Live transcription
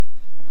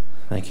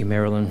Thank you,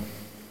 Marilyn.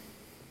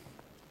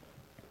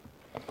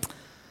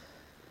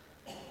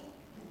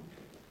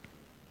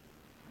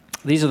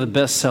 These are the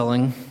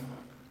best-selling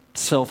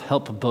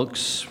self-help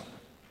books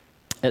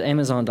at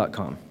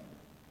Amazon.com.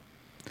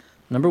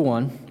 Number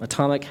 1,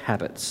 Atomic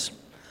Habits,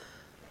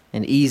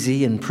 an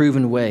easy and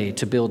proven way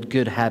to build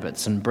good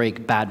habits and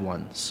break bad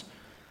ones.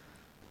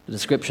 The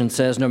description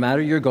says, no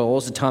matter your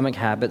goals, Atomic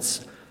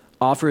Habits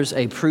offers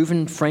a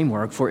proven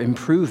framework for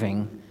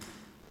improving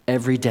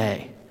every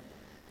day,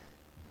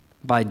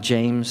 by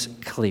James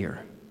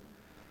Clear.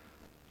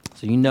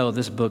 So you know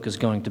this book is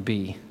going to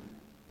be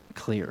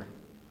clear.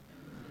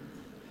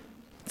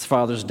 It's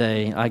Father's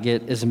Day. I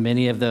get as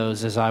many of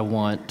those as I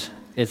want.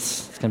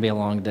 It's going to be a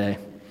long day.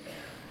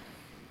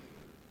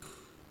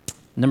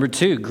 Number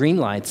 2, Green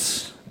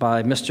Lights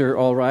by Mr.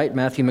 Allright,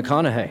 Matthew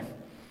McConaughey.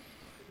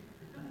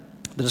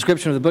 The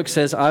description of the book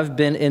says, I've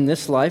been in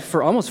this life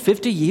for almost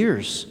 50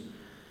 years.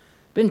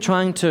 Been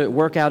trying to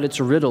work out its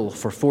riddle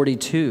for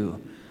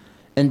 42,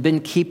 and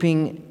been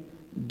keeping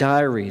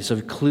diaries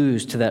of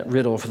clues to that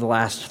riddle for the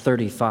last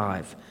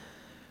 35.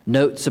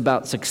 Notes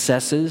about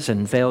successes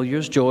and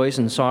failures, joys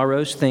and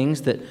sorrows,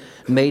 things that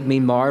made me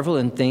marvel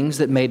and things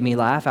that made me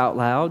laugh out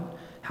loud,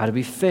 how to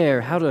be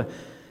fair, how to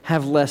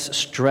have less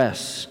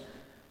stress,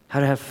 how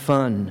to have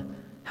fun,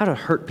 how to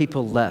hurt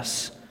people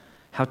less,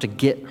 how to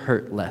get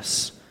hurt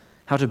less,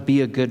 how to be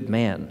a good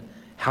man,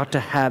 how to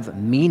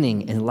have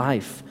meaning in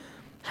life,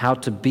 how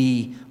to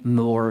be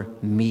more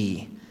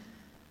me.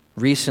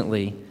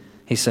 Recently,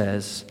 he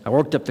says, I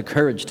worked up the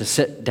courage to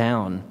sit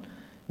down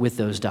with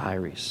those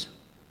diaries.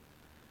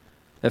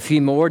 A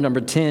few more.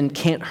 Number 10,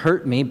 Can't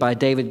Hurt Me by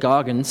David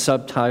Goggins,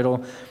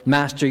 subtitle,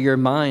 Master Your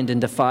Mind and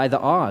Defy the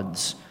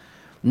Odds.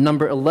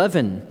 Number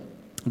 11,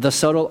 The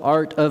Subtle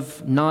Art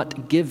of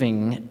Not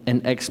Giving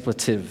an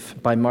Expletive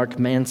by Mark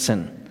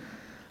Manson.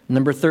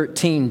 Number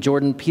 13,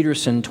 Jordan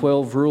Peterson,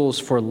 12 Rules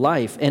for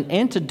Life, an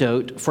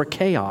Antidote for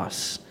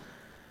Chaos.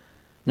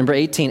 Number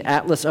 18,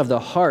 Atlas of the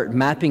Heart,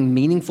 Mapping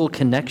Meaningful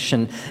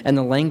Connection and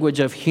the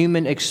Language of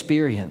Human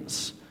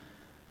Experience.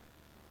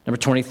 Number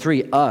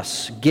 23,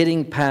 Us,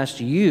 Getting Past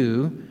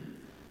You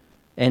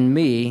and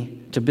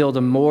Me to Build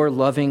a More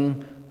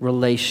Loving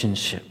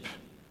Relationship.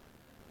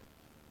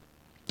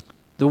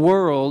 The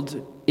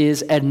world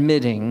is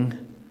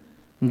admitting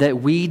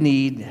that we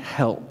need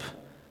help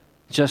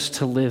just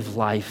to live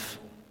life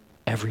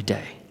every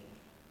day.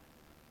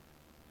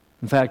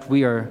 In fact,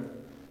 we are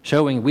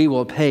showing we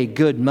will pay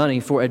good money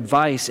for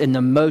advice in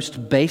the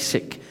most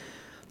basic,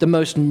 the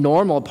most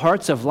normal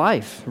parts of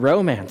life: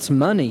 romance,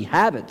 money,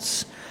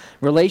 habits,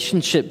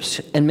 relationships,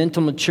 and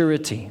mental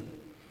maturity.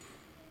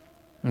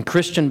 And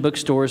Christian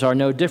bookstores are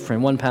no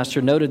different. One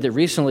pastor noted that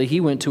recently he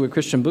went to a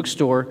Christian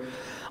bookstore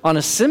on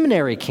a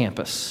seminary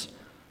campus,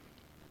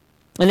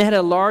 and it had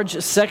a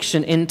large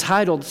section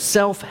entitled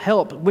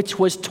Self-Help, which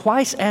was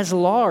twice as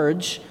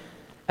large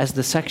as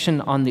the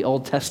section on the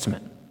Old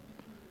Testament.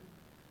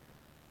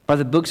 By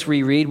the books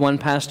we read, one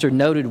pastor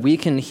noted, we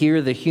can hear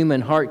the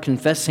human heart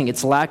confessing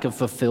its lack of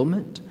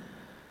fulfillment,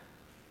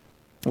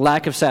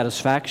 lack of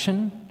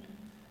satisfaction,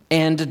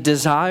 and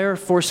desire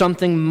for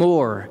something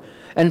more,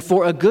 and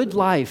for a good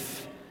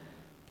life,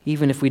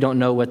 even if we don't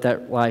know what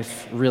that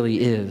life really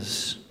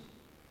is.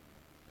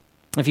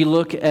 If you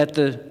look at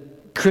the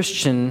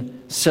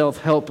Christian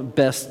self-help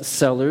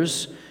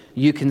bestsellers,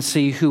 you can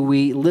see who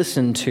we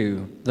listen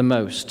to the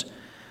most.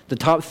 The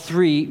top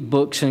 3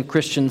 books in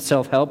Christian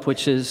self-help,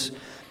 which is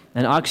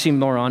an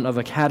oxymoron of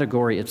a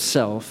category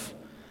itself.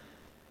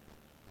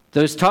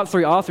 Those top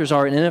 3 authors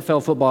are an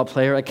NFL football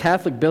player, a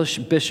Catholic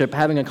bishop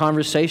having a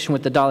conversation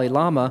with the Dalai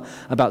Lama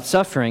about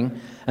suffering,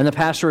 and the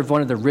pastor of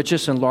one of the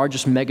richest and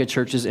largest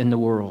megachurches in the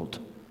world.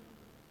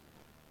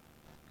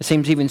 It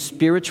seems even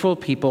spiritual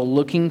people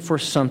looking for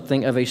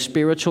something of a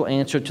spiritual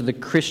answer to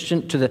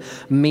the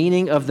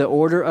meaning of the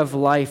order of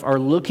life are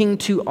looking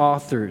to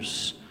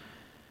authors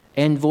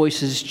and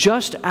voices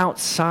just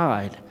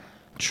outside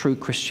true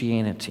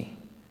Christianity.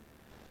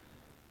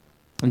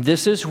 And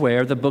this is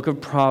where the book of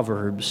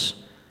Proverbs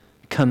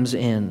comes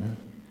in.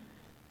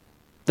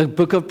 The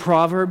book of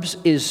Proverbs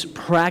is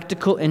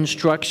practical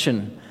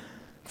instruction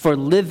for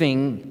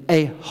living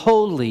a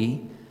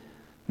holy,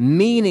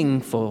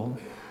 meaningful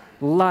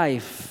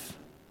life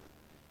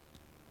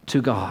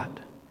to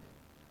God.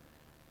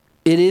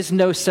 It is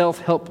no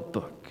self-help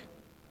book.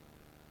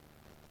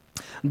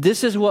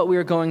 This is what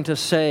we're going to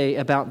say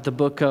about the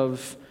book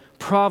of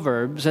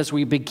Proverbs as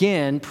we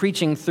begin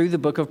preaching through the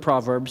book of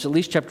Proverbs, at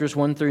least chapters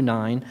 1 through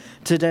 9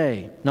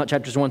 today. Not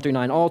chapters 1 through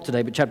 9 all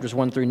today, but chapters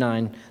 1 through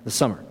 9 the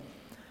summer.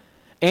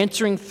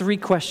 Answering 3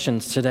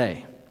 questions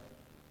today.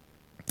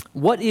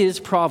 What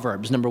is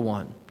Proverbs, number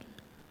 1?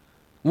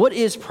 What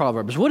is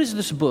Proverbs? What is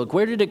this book?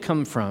 Where did it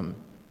come from?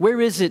 Where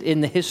is it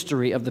in the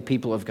history of the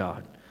people of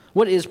God?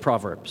 What is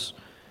Proverbs?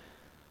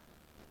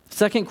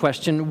 Second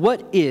question,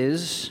 what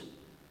is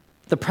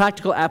the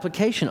practical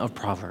application of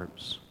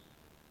Proverbs?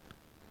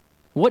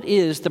 What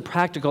is the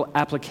practical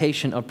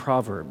application of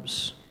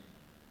Proverbs?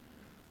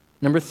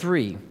 Number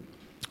 3,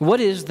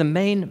 what is the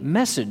main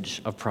message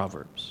of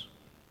Proverbs?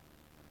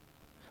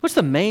 What's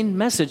the main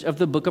message of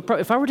the book of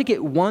Proverbs? If I were to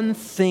get one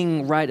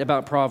thing right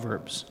about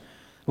Proverbs,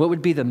 what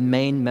would be the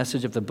main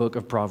message of the book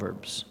of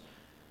Proverbs?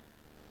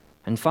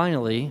 And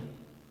finally,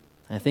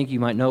 I think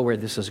you might know where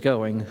this is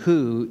going.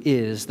 Who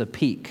is the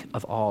peak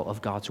of all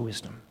of God's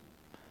wisdom?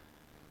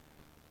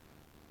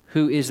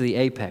 Who is the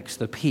apex,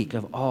 the peak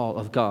of all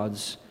of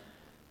God's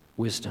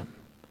wisdom?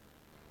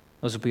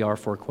 Those will be our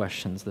 4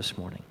 questions this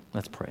morning.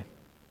 Let's pray.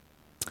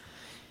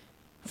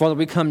 Father,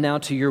 we come now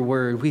to your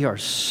word. We are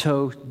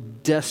so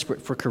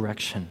desperate for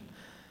correction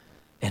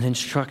and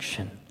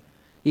instruction,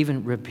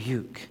 even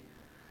rebuke.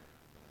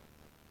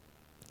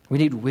 We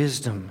need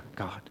wisdom,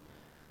 God.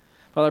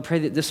 Father, I pray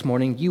that this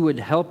morning you would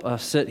help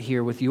us sit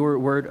here with your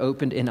word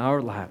opened in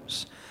our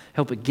laps.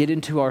 Help it get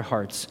into our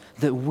hearts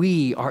that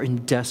we are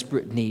in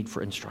desperate need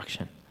for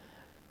instruction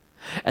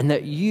and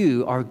that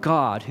you are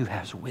God who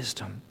has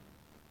wisdom.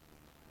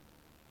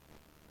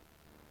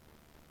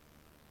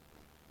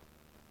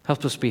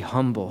 Help us be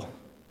humble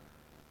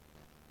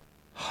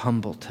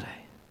today.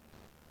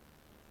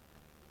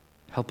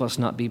 Help us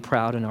not be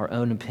proud in our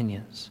own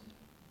opinions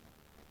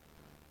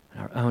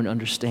and our own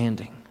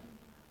understanding.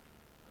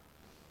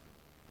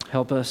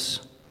 Help us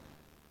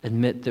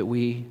admit that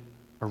we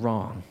are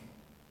wrong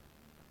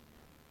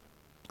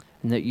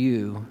and that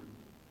you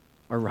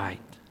are right.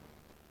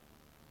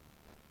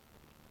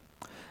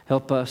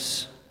 Help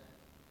us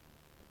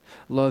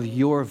love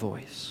your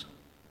voice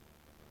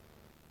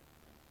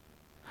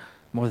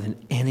more than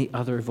any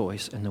other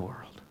voice in the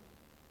world.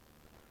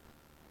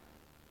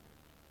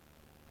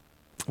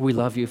 We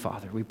love you,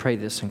 Father. We pray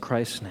this in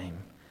Christ's name.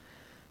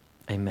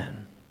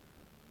 Amen.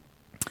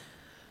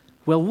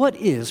 Well, what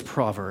is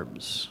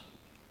Proverbs?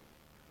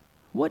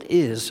 What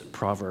is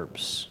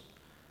Proverbs?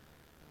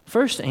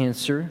 First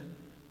answer,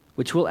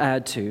 which we'll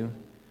add to,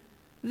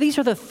 these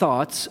are the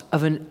thoughts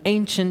of an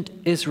ancient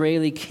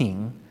Israeli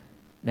king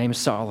named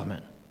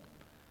Solomon.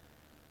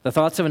 The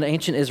thoughts of an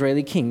ancient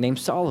Israeli king named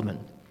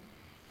Solomon.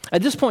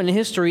 At this point in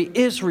history,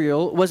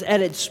 Israel was at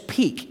its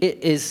peak.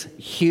 It is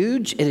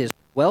huge. It is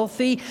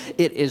wealthy.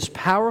 It is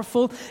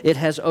powerful. It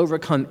has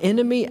overcome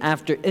enemy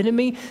after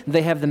enemy.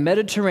 They have the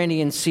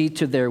Mediterranean Sea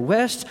to their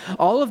west.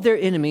 All of their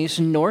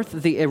enemies, north,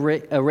 the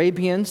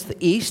Arabians, the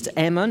east,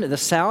 Ammon, the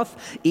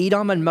south,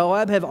 Edom and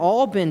Moab, have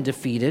all been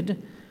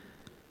defeated.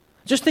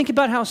 Just think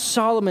about how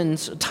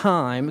Solomon's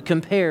time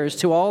compares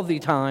to all the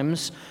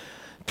times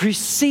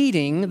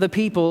preceding the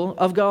people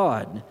of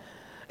God.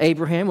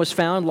 Abraham was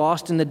found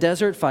lost in the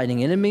desert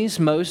fighting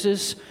enemies.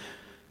 Moses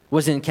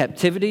was in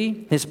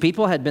captivity. His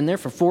people had been there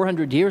for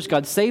 400 years.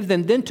 God saved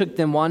them, then took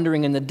them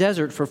wandering in the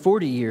desert for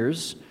 40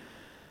 years.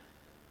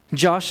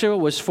 Joshua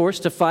was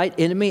forced to fight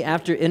enemy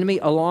after enemy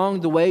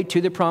along the way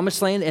to the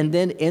promised land and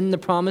then in the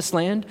promised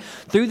land.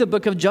 Through the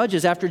book of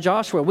Judges after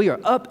Joshua, we are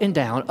up and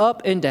down,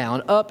 up and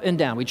down, up and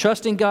down. We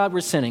trust in God,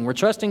 we're sinning. We're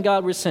trusting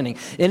God, we're sinning.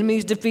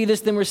 Enemies defeat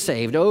us, then we're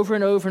saved over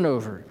and over and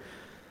over.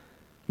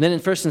 Then in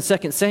 1st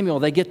and 2nd Samuel,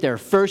 they get their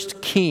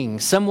first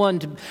king, someone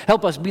to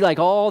help us be like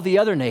all the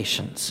other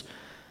nations.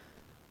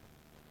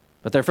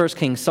 But their first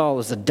king, Saul,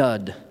 is a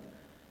dud.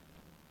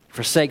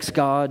 Forsakes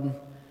God.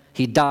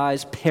 He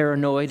dies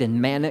paranoid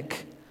and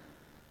manic.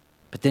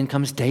 But then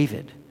comes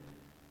David,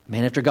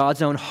 man after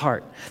God's own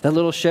heart. That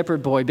little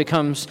shepherd boy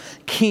becomes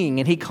king,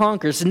 and he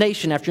conquers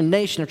nation after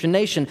nation after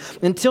nation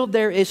until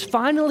there is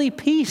finally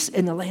peace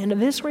in the land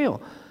of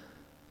Israel.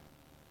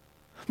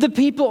 The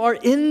people are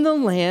in the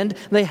land,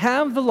 they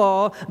have the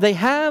law, they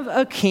have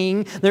a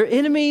king, their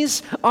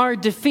enemies are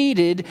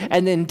defeated,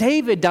 and then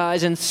David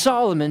dies and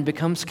Solomon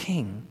becomes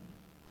king.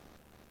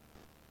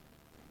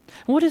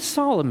 What does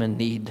Solomon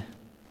need?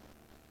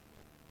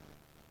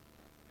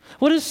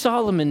 What does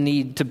Solomon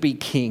need to be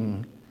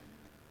king?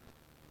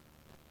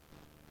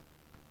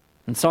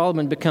 When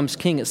Solomon becomes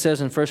king, it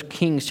says in 1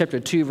 Kings chapter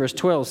 2, verse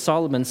 12,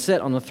 Solomon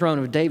sat on the throne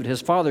of David,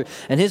 his father,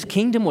 and his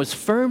kingdom was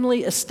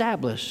firmly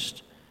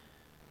established.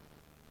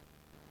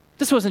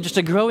 This wasn't just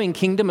a growing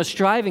kingdom, a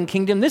striving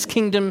kingdom. This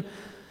kingdom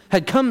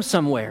had come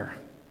somewhere.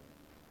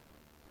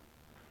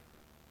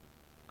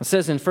 It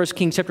says in 1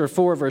 Kings chapter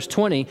 4, verse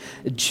 20,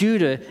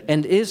 Judah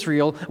and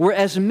Israel were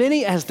as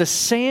many as the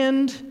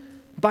sand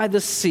by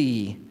the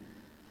sea.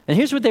 And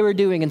here's what they were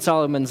doing in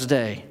Solomon's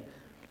day.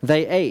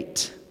 They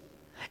ate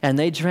and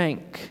they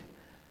drank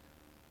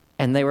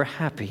and they were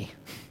happy.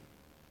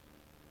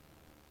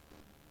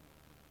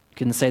 You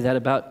couldn't say that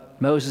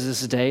about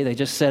Moses' day. They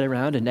just sat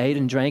around and ate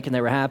and drank and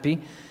they were happy.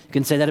 You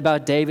can say that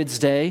about David's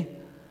day.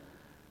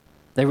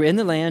 They were in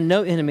the land,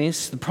 no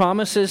enemies. The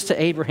promises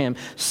to Abraham,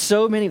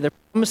 so many of the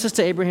promises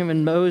to Abraham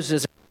and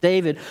Moses and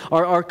David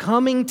are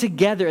coming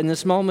together in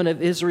this moment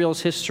of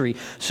Israel's history.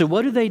 So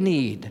what do they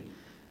need?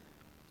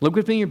 Look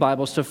with me in your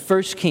Bibles to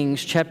 1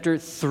 Kings chapter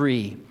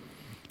 3.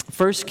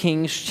 1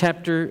 Kings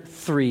chapter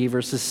 3,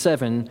 verses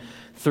 7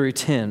 through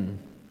 10.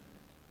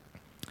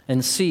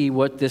 And see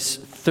what this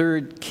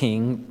third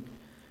king,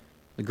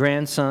 the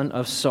grandson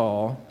of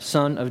Saul,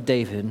 son of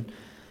David,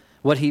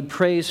 what he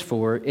prays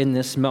for in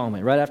this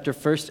moment. Right after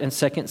 1st and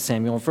 2nd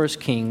Samuel, 1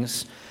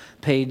 Kings,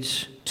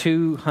 page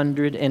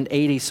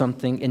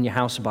 280-something in your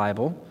house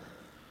Bible.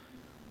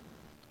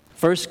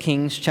 1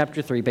 Kings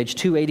chapter 3, page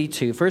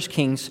 282. 1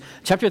 Kings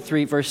chapter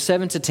 3, verse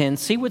 7 to 10.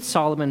 See what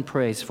Solomon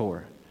prays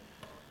for.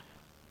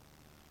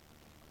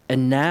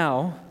 And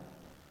now,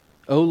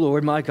 O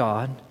Lord my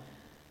God,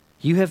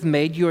 you have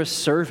made your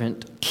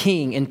servant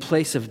king in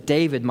place of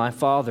David my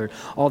father,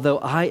 although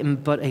I am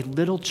but a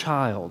little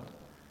child.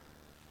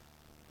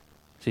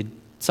 See,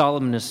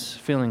 Solomon is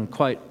feeling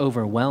quite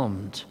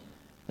overwhelmed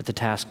at the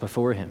task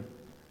before him.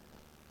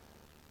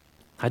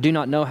 I do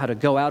not know how to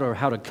go out or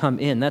how to come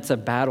in. That's a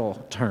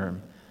battle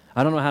term.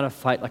 I don't know how to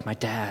fight like my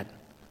dad.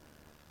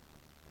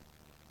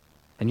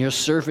 And your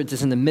servant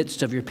is in the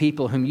midst of your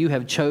people, whom you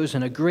have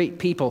chosen, a great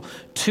people,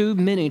 too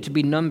many to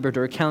be numbered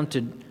or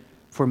counted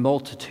for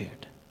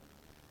multitude.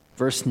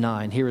 Verse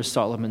 9, here is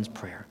Solomon's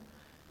prayer.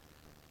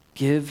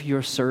 Give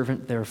your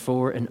servant,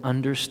 therefore, an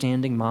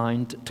understanding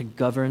mind to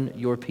govern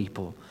your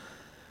people,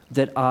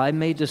 that I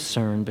may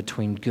discern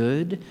between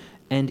good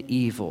and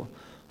evil.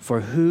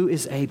 For who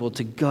is able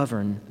to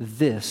govern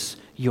this,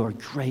 your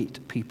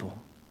great people?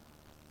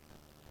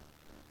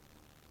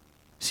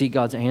 See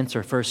God's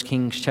answer, 1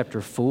 Kings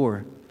chapter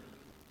 4,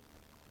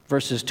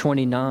 verses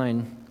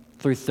 29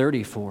 through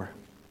 34.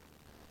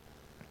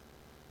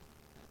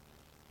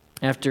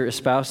 After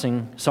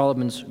espousing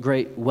Solomon's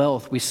great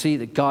wealth, we see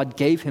that God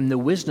gave him the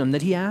wisdom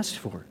that he asked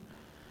for.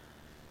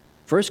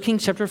 1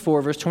 Kings chapter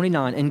 4, verse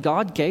 29, and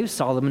God gave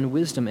Solomon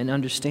wisdom and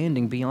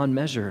understanding beyond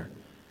measure.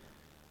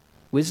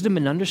 Wisdom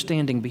and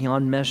understanding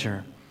beyond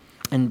measure,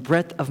 and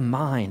breadth of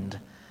mind,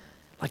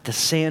 like the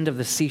sand of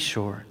the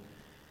seashore,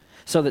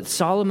 so that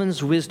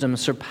Solomon's wisdom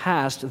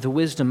surpassed the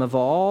wisdom of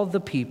all the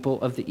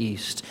people of the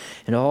East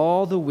and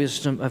all the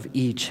wisdom of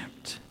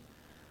Egypt.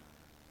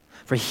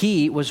 For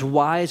he was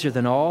wiser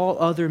than all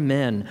other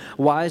men,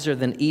 wiser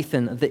than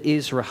Ethan the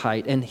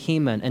Ezrahite, and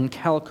Heman, and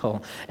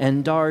Calcol,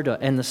 and Darda,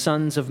 and the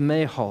sons of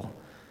Mahol.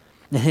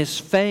 His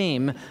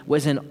fame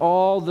was in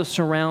all the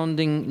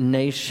surrounding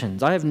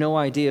nations. I have no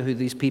idea who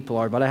these people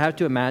are, but I have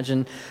to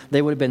imagine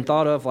they would have been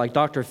thought of like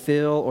Dr.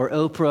 Phil or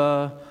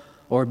Oprah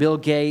or Bill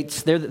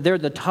Gates. They're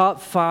the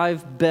top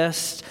 5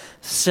 best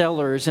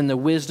sellers in the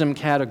wisdom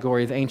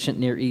category of ancient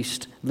Near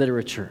East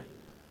literature.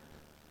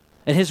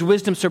 And his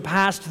wisdom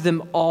surpassed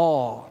them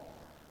all.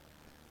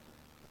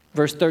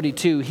 Verse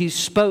 32, he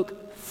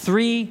spoke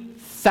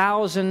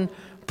 3,000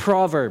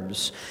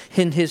 proverbs.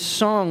 And his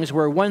songs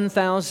were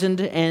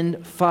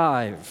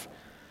 1,005.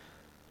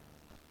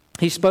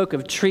 He spoke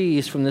of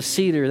trees from the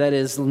cedar that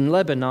is in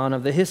Lebanon,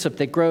 of the hyssop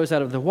that grows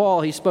out of the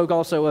wall. He spoke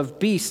also of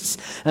beasts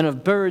and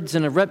of birds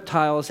and of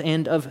reptiles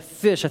and of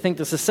fish. I think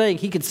this is saying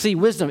he could see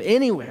wisdom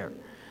anywhere.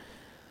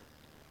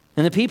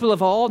 And the people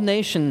of all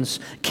nations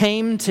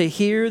came to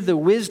hear the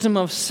wisdom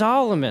of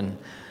Solomon,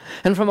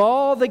 and from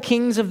all the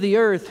kings of the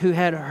earth who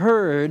had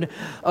heard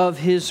of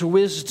his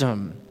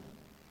wisdom.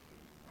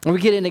 We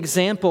get an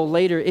example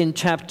later in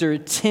chapter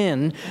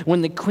 10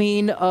 when the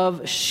queen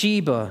of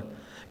Sheba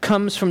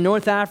comes from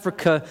North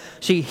Africa.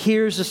 She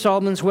hears of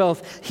Solomon's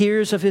wealth,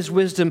 hears of his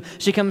wisdom.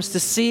 She comes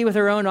to see with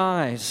her own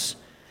eyes.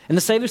 And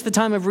to save us the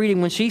time of reading,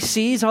 when she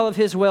sees all of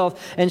his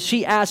wealth and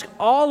she asks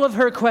all of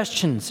her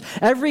questions,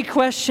 every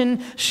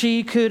question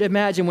she could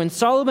imagine, when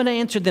Solomon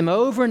answered them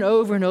over and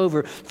over and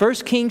over,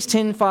 1 Kings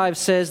 10:5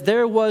 says,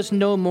 there was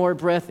no more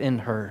breath in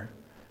her.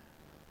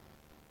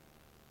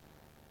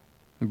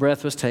 The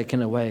breath was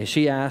taken away.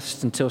 She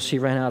asked until she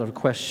ran out of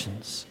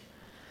questions.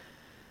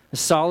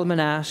 Solomon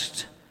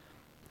asked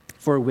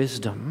for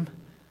wisdom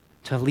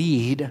to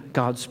lead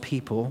God's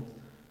people.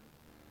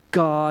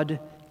 God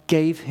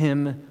gave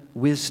him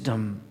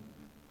wisdom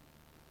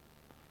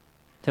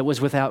that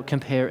was without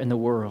compare in the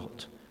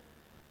world.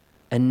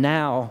 And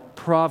now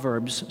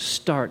Proverbs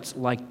starts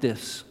like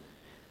this.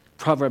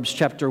 Proverbs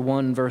chapter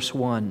 1, verse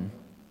 1.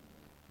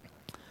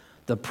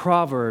 The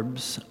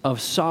Proverbs of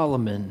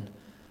Solomon,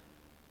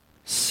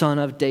 son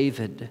of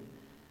David,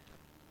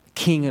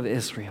 king of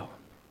Israel.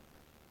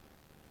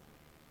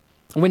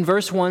 When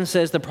verse 1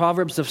 says the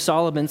Proverbs of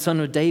Solomon, son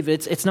of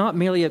David, it's not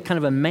merely a kind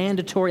of a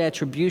mandatory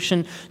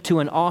attribution to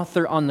an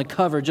author on the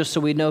cover just so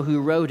we know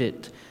who wrote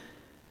it.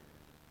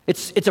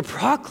 It's a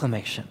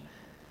proclamation.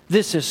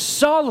 This is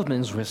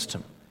Solomon's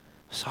wisdom.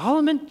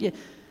 Solomon? Yeah.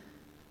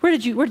 Where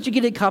did you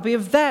get a copy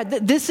of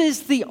that? This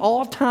is the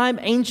all-time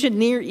ancient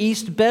Near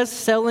East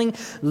best-selling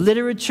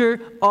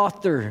literature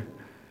author.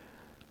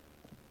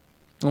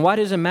 And why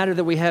does it matter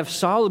that we have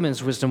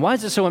Solomon's wisdom? Why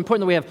is it so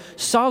important that we have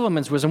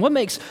Solomon's wisdom? What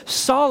makes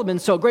Solomon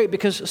so great?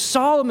 Because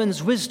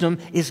Solomon's wisdom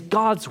is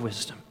God's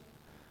wisdom.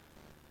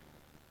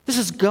 This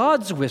is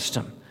God's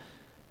wisdom.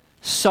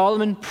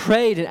 Solomon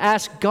prayed and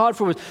asked God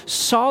for wisdom.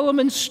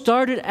 Solomon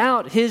started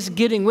out his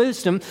getting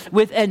wisdom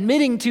with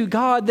admitting to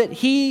God that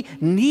he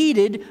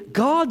needed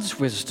God's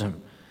wisdom.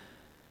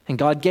 And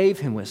God gave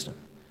him wisdom.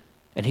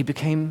 And he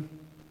became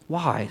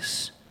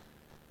wise.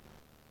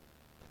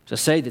 To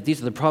say that these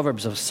are the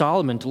Proverbs of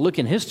Solomon, to look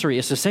in history,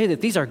 is to say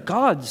that these are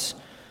God's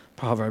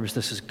Proverbs.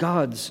 This is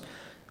God's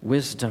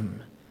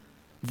wisdom.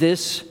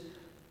 This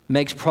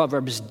makes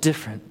Proverbs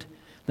different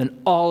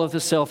than all of the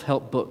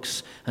self-help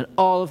books and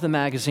all of the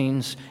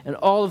magazines and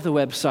all of the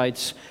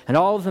websites and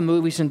all of the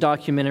movies and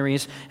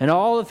documentaries and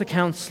all of the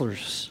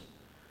counselors.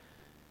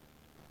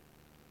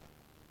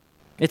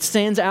 It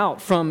stands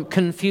out from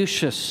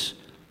Confucius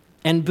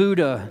and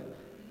Buddha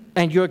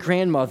and your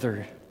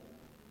grandmother.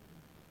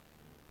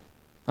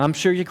 I'm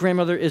sure your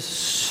grandmother is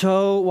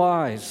so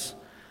wise.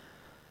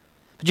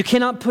 But you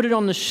cannot put it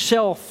on the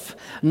shelf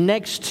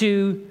next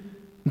to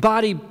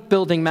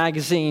bodybuilding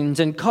magazines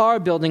and car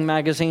building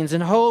magazines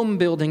and home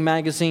building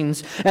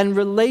magazines and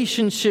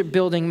relationship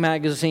building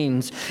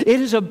magazines. It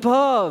is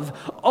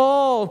above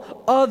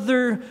all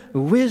other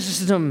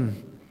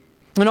wisdom.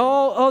 And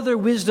all other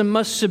wisdom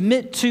must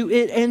submit to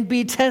it and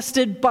be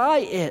tested by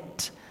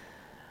it.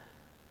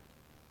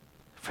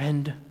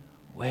 Friend,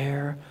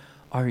 where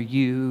are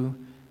you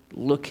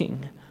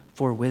looking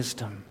for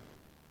wisdom?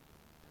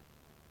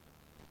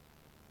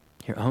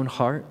 Your own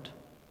heart?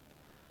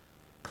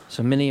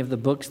 So many of the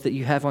books that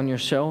you have on your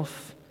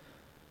shelf,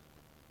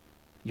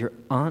 your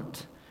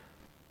aunt,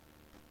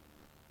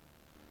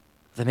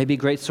 they may be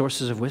great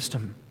sources of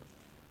wisdom.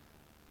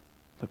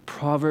 But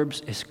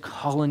Proverbs is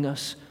calling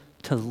us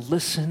to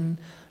listen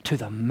to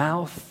the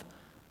mouth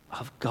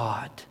of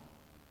God.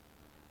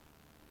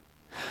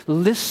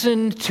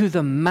 Listen to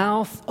the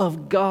mouth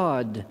of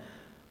God.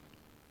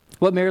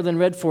 What Marilyn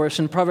read for us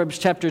in Proverbs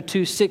chapter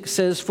 2:6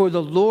 says, "For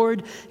the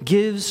Lord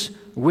gives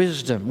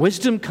wisdom."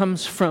 Wisdom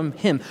comes from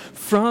Him.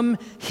 From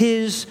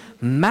His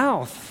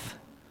mouth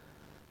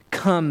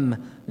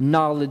come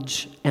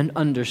knowledge and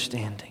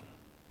understanding.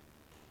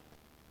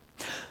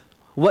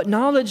 What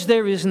knowledge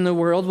there is in the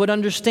world, what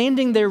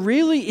understanding there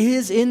really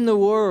is in the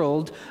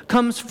world,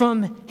 comes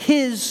from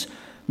His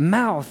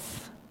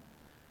mouth.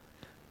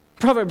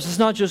 Proverbs is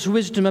not just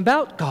wisdom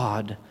about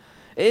God.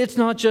 It's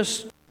not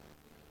just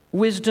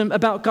wisdom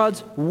about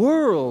God's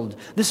world.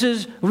 This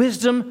is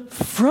wisdom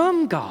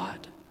from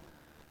God.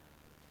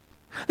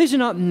 These are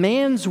not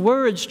man's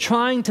words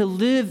trying to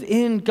live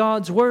in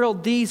God's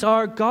world. These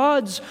are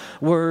God's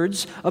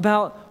words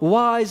about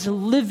wise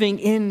living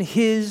in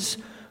His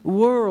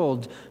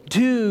world.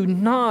 Do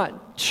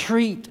not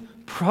treat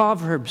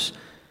Proverbs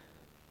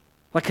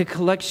like a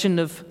collection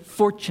of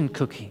fortune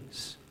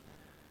cookies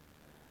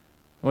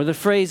or the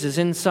phrases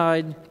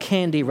inside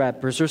candy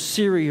wrappers or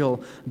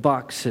cereal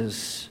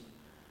boxes.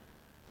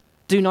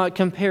 Do not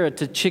compare it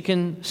to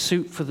chicken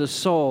soup for the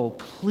soul,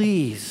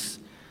 please.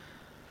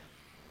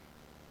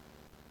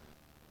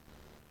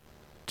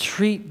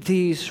 Treat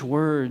these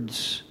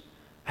words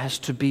as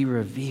to be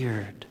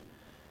revered,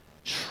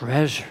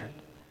 treasured,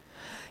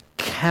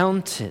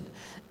 counted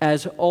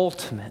as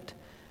ultimate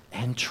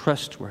and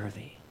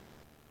trustworthy.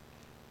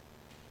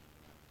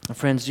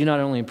 Friends, do not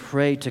only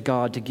pray to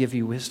God to give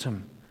you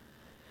wisdom.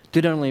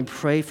 Do not only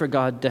pray for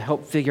God to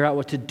help figure out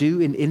what to do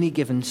in any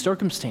given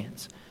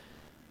circumstance.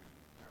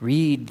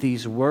 Read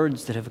these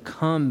words that have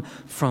come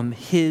from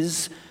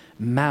His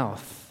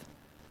mouth.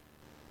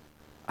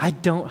 I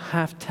don't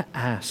have to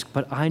ask,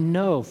 but I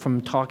know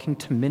from talking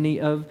to many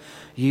of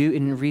you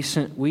in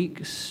recent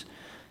weeks,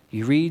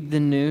 you read the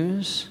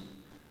news,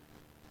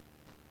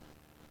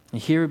 you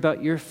hear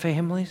about your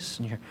families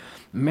and your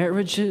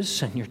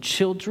marriages and your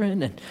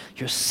children and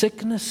your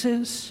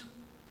sicknesses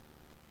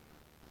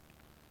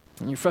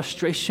and your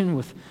frustration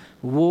with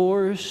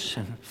wars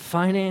and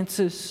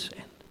finances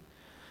and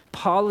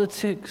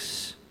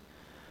politics.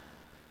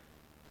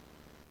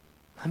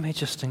 Let me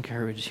just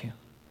encourage you.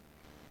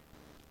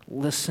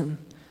 Listen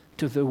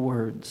to the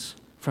words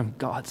from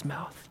God's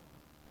mouth.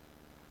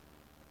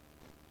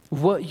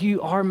 What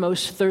you are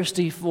most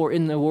thirsty for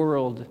in the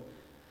world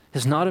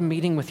is not a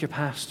meeting with your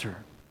pastor.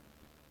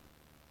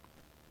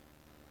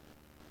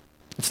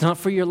 It's not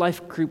for your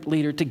life group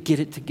leader to get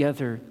it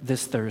together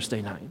this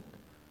Thursday night.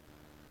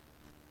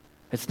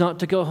 It's not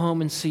to go home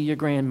and see your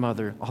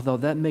grandmother, although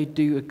that may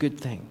do a good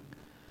thing.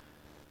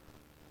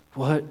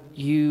 What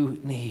you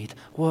need,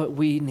 what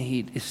we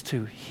need, is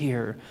to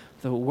hear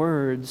the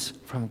words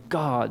from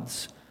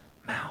God's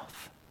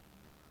mouth.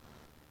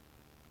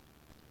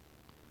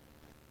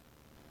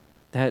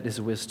 That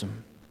is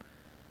wisdom.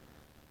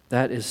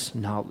 That is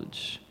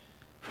knowledge.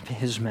 From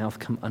His mouth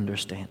come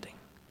understanding.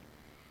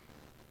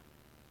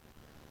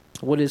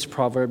 What is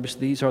Proverbs?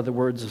 These are the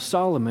words of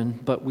Solomon,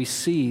 but we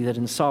see that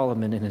in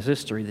Solomon, in his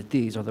history, that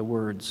these are the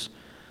words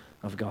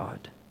of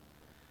God.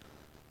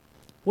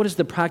 What is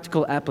the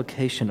practical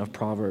application of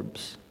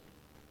Proverbs?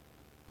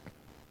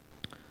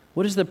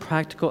 What is the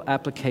practical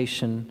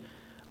application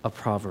of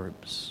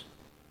Proverbs?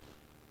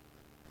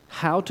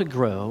 How to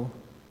grow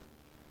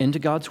into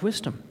God's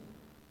wisdom.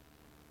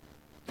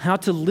 How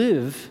to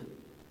live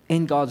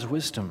in God's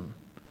wisdom.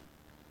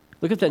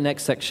 Look at that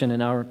next section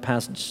in our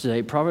passage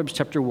today, Proverbs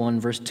chapter 1,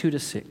 verse 2 to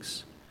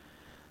 6.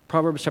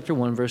 Proverbs chapter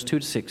 1, verse 2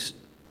 to 6.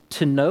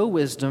 To know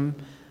wisdom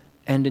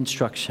and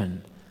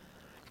instruction,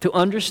 to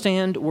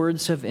understand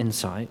words of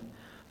insight,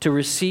 to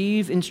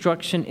receive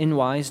instruction in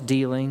wise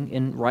dealing,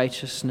 in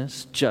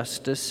righteousness,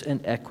 justice,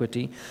 and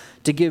equity,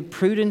 to give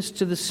prudence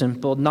to the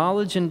simple,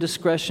 knowledge and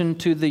discretion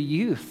to the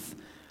youth.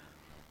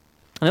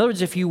 In other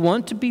words, if you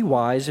want to be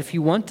wise, if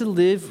you want to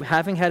live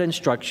having had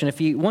instruction, if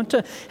you want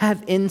to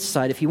have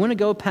insight, if you want to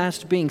go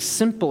past being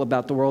simple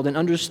about the world and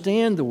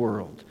understand the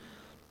world,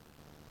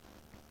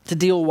 to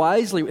deal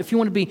wisely, if you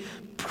want to be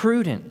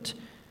prudent,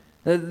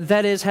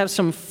 that is, have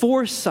some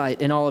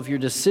foresight in all of your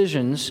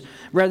decisions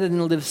rather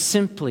than live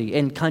simply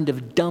and kind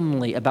of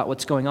dumbly about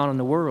what's going on in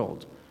the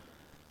world.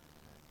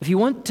 If you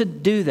want to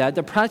do that,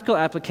 the practical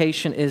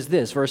application is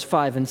this, verse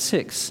 5 and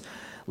 6.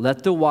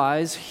 Let the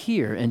wise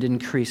hear and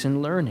increase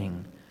in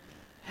learning,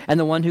 and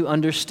the one who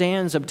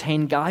understands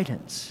obtain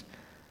guidance.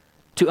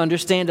 To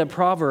understand a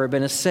proverb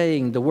and a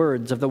saying, the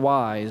words of the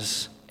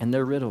wise and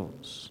their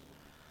riddles.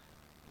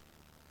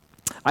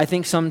 I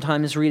think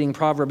sometimes reading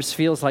Proverbs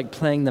feels like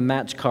playing the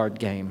match card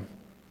game.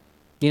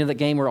 You know, that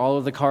game where all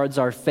of the cards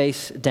are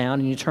face down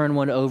and you turn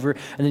one over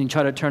and then you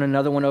try to turn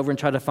another one over and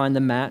try to find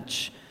the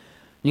match.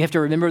 You have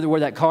to remember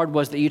where that card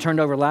was that you turned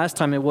over last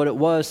time and what it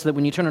was so that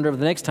when you turn it over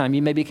the next time,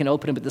 you maybe can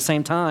open it at the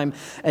same time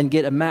and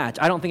get a match.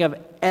 I don't think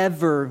I've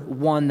ever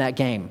won that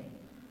game.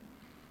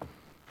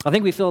 I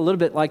think we feel a little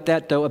bit like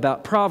that, though,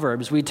 about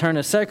Proverbs. We turn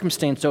a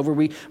circumstance over,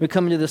 we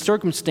come into the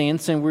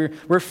circumstance, and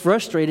we're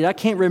frustrated. I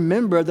can't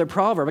remember the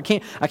proverb.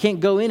 I can't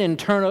go in and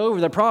turn over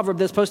the proverb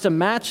that's supposed to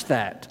match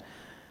that.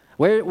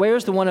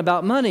 Where's the one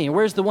about money?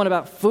 Where's the one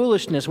about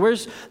foolishness?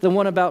 Where's the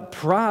one about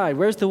pride?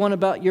 Where's the one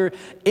about your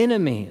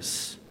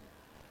enemies?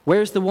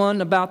 Where's the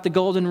one about the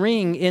golden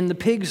ring in the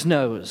pig's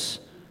nose?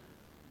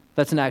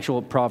 That's an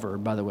actual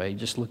proverb, by the way.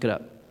 Just look it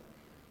up.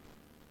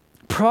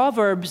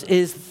 Proverbs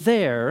is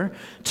there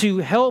to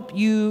help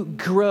you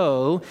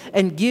grow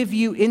and give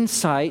you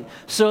insight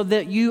so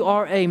that you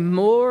are a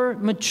more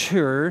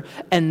mature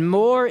and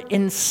more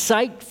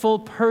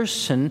insightful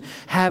person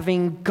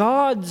having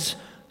God's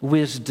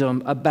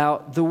wisdom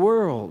about the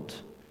world.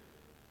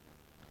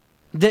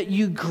 That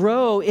you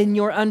grow in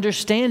your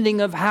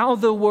understanding of how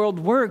the world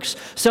works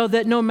so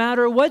that no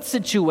matter what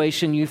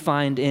situation you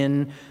find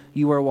in,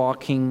 you are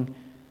walking,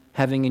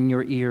 having in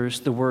your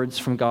ears the words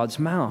from God's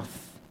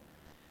mouth.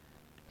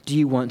 Do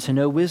you want to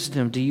know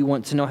wisdom? Do you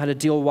want to know how to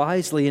deal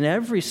wisely in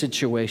every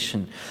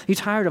situation? Are you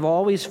tired of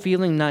always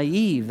feeling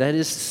naive? That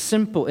is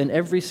simple in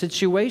every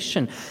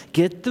situation.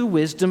 Get the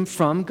wisdom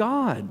from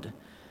God.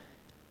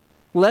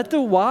 Let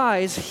the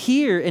wise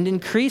hear and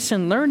increase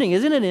in learning.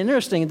 Isn't it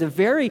interesting? At the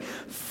very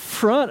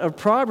front of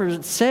Proverbs,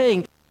 it's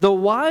saying, the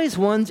wise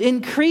ones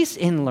increase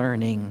in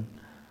learning.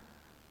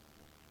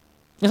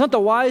 It's not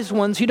the wise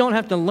ones who don't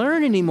have to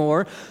learn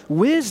anymore.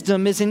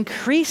 Wisdom is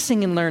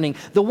increasing in learning.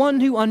 The one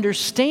who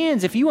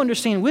understands, if you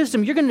understand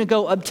wisdom, you're going to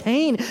go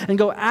obtain and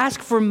go ask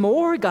for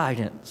more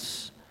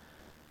guidance.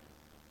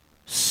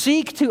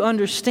 Seek to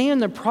understand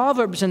the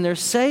proverbs and their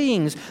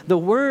sayings, the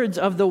words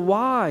of the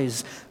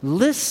wise.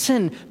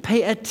 Listen,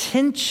 pay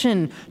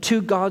attention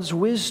to God's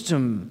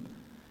wisdom.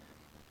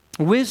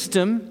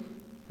 Wisdom,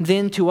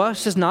 then, to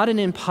us is not an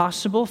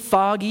impossible,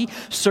 foggy,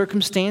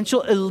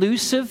 circumstantial,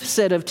 elusive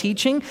set of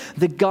teaching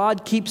that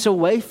God keeps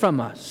away from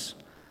us.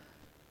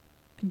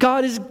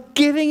 God is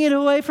giving it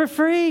away for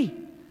free.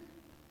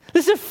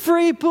 This is a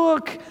free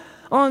book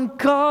on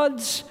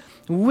God's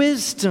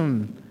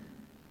wisdom.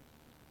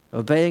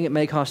 Obeying it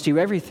may cost you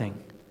everything,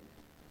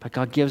 but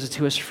God gives it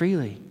to us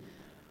freely.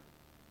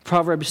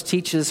 Proverbs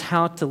teaches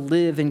how to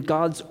live in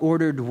God's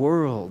ordered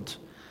world.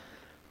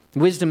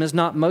 Wisdom is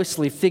not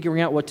mostly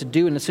figuring out what to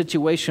do in a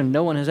situation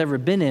no one has ever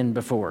been in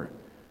before.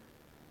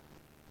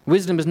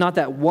 Wisdom is not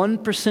that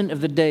 1%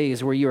 of the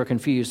days where you are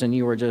confused and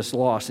you are just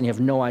lost and you have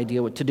no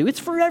idea what to do.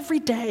 It's for every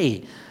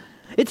day.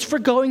 It's for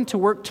going to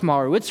work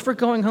tomorrow. It's for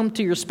going home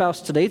to your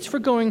spouse today. It's for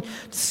going to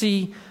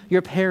see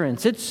your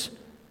parents. It's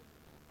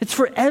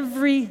for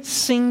every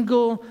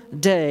single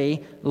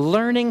day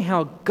learning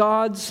how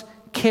God's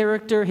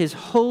character, His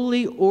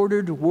holy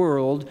ordered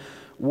world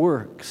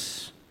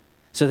works.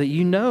 So that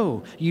you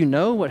know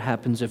what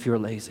happens if you're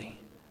lazy.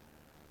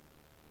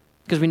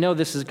 Because we know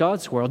this is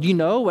God's world. You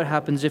know what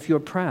happens if you're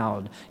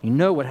proud. You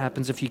know what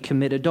happens if you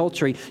commit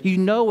adultery. You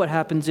know what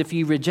happens if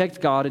you reject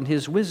God and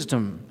His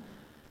wisdom.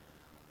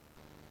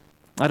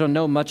 I don't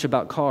know much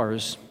about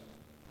cars,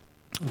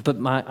 but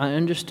I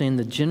understand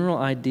the general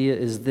idea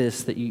is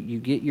this, that you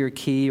get your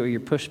key or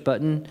your push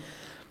button,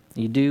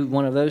 you do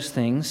one of those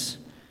things,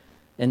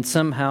 and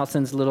somehow it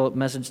sends a little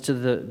message to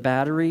the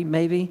battery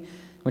maybe,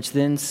 which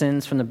then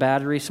sends from the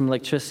battery some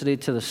electricity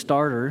to the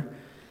starter.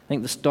 I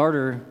think the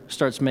starter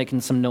starts making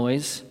some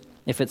noise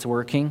if it's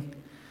working.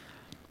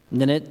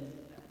 And then it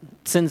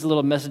sends a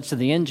little message to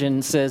the engine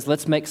and says,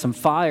 let's make some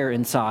fire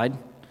inside.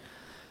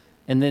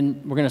 And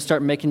then we're going to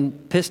start making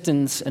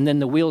pistons, and then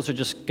the wheels are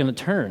just going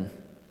to turn.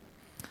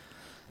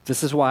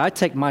 This is why I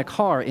take my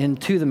car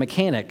into the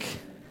mechanic.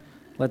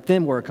 Let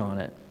them work on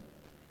it.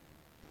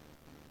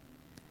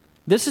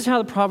 This is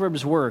how the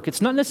Proverbs work.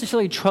 It's not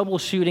necessarily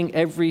troubleshooting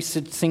every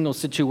single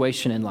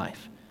situation in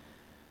life.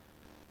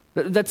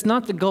 That's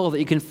not the goal, that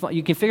you can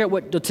figure out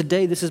what,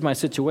 today this is my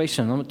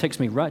situation. And it takes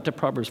me right to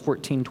Proverbs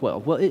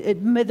 14:12. Well,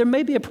 there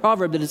may be a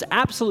proverb that is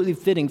absolutely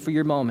fitting for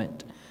your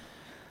moment.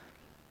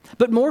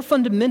 But more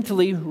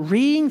fundamentally,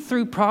 reading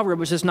through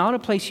Proverbs is not a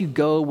place you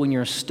go when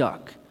you're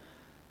stuck.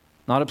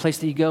 Not a place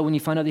that you go when you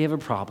find out you have a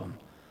problem.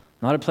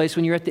 Not a place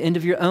when you're at the end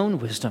of your own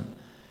wisdom.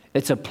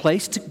 It's a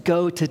place to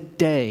go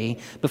today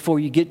before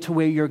you get to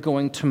where you're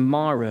going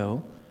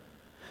tomorrow,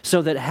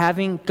 so that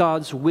having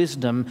God's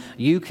wisdom,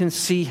 you can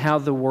see how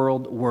the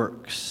world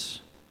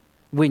works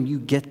when you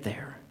get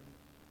there.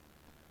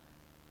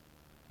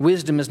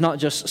 Wisdom is not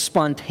just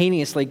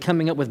spontaneously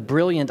coming up with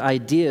brilliant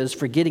ideas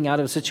for getting out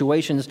of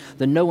situations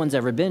that no one's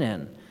ever been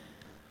in.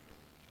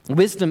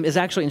 Wisdom is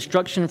actually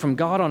instruction from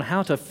God on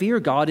how to fear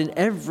God in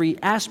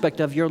every aspect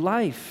of your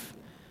life.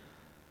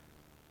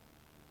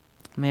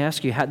 Let me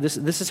ask you,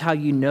 this is how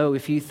you know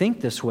if you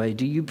think this way.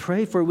 Do you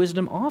pray for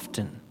wisdom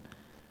often?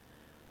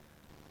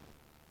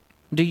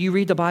 Do you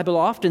read the Bible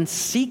often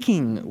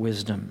seeking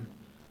wisdom?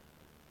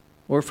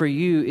 Or for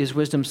you, is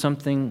wisdom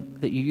something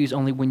that you use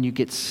only when you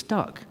get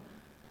stuck?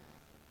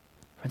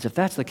 Friends, if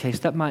that's the case,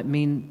 that might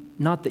mean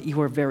not that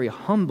you are very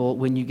humble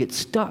when you get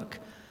stuck,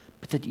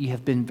 but that you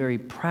have been very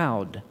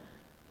proud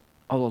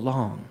all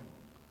along.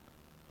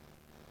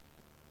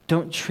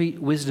 Don't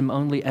treat wisdom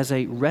only as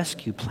a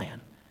rescue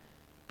plan,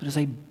 but as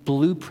a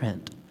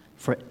blueprint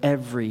for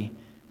every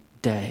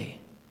day.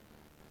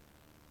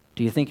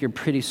 Do you think you're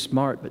pretty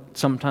smart, but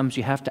sometimes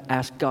you have to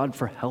ask God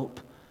for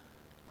help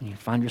when you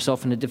find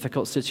yourself in a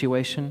difficult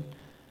situation?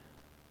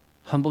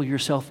 Humble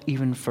yourself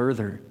even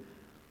further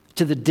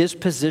to the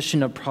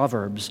disposition of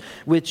Proverbs,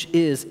 which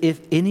is,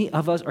 if any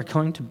of us are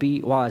going to be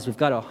wise, we've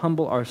got to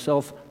humble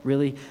ourselves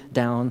really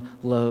down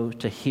low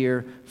to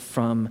hear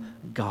from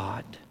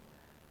God.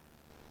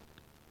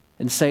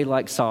 And say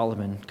like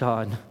Solomon,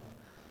 God,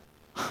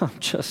 I'm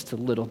just a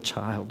little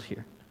child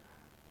here.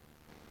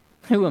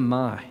 Who am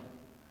I?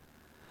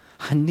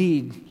 I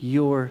need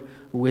your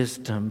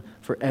wisdom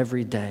for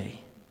every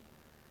day.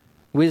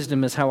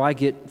 Wisdom is how I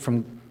get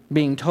from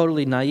being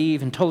totally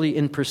naive and totally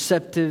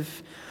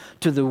imperceptive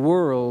to the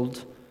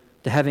world,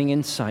 to having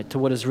insight to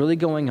what is really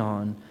going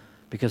on,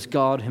 because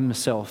God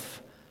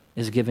himself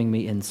is giving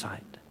me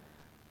insight.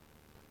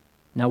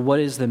 Now, what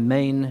is the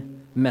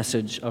main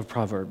message of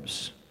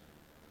Proverbs?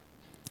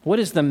 What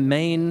is the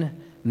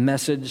main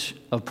message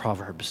of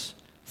Proverbs?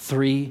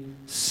 3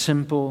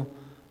 simple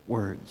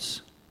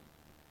words.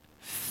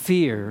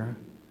 Fear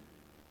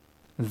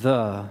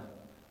the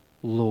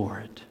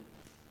Lord.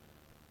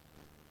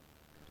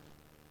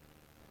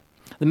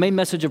 The main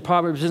message of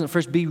Proverbs isn't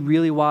first be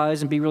really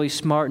wise and be really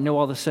smart and know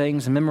all the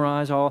sayings and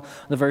memorize all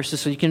the verses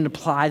so you can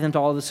apply them to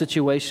all the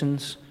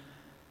situations.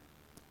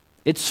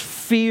 It's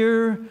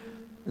fear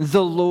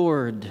the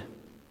Lord.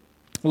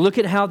 Look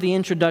at how the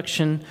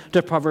introduction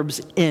to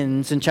Proverbs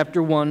ends in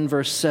chapter 1,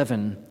 verse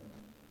 7.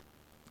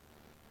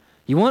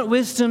 You want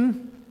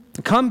wisdom?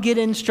 Come get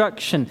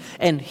instruction.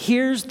 And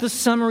here's the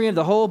summary of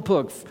the whole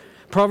book,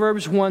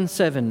 Proverbs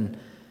 1:7.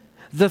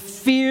 The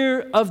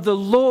fear of the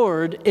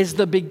Lord is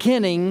the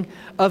beginning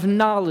of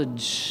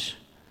knowledge.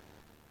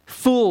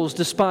 Fools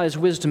despise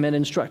wisdom and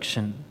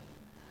instruction.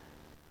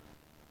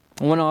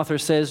 One author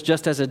says,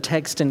 just as a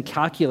text in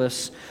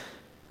calculus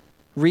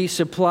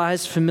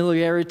resupplies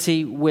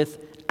familiarity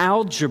with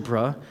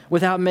algebra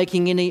without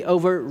making any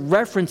overt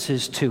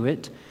references to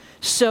it,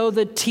 so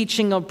the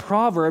teaching of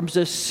Proverbs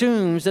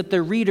assumes that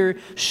the reader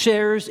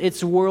shares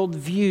its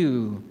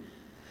worldview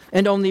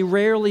and only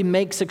rarely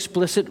makes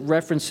explicit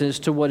references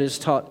to what is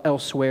taught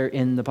elsewhere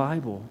in the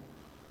Bible.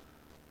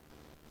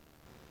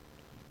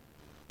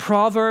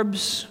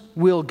 Proverbs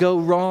will go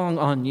wrong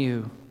on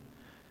you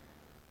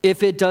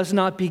if it does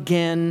not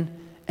begin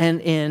and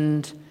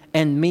end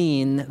and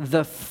mean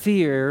the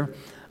fear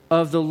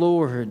of the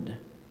Lord.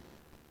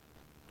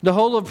 The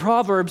whole of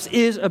Proverbs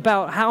is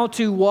about how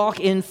to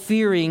walk in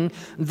fearing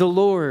the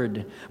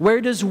Lord.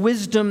 Where does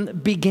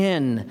wisdom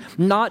begin?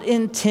 Not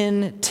in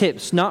 10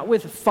 tips, not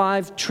with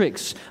 5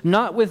 tricks,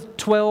 not with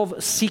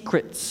 12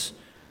 secrets.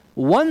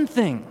 One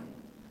thing,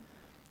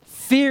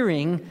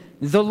 fearing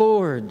the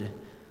Lord.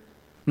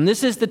 And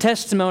this is the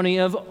testimony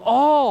of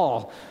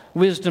all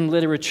wisdom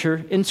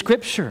literature in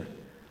Scripture.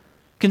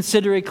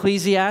 Consider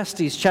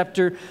Ecclesiastes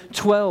chapter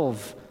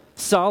 12.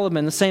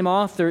 Solomon, the same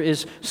author,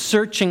 is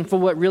searching for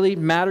what really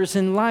matters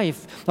in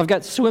life. I've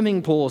got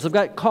swimming pools, I've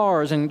got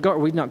cars and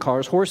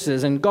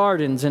horses and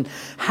gardens and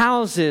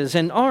houses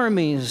and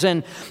armies,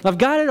 and I've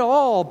got it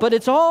all, but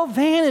it's all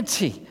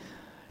vanity.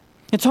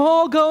 It's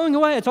all going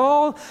away. It's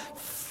all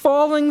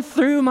falling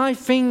through my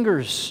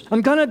fingers.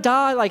 I'm going to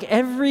die like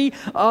every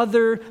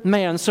other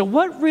man. So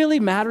what really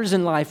matters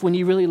in life when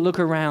you really look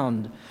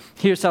around?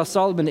 Here's how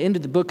Solomon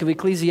ended the book of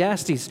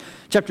Ecclesiastes,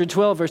 chapter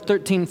 12, verse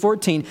 13,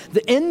 14.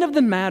 The end of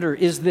the matter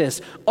is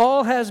this: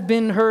 all has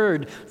been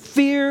heard.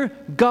 Fear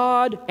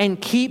God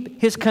and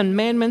keep his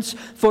commandments,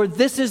 for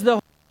this is the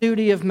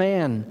duty of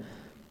man.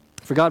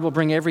 For God will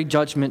bring every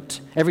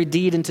judgment, every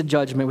deed into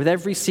judgment with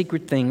every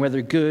secret thing,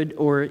 whether good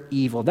or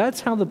evil.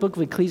 That's how the book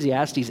of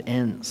Ecclesiastes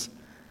ends.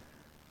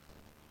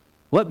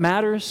 What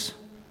matters?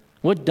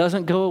 What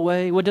doesn't go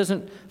away? What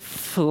doesn't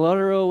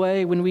flutter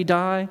away when we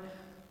die?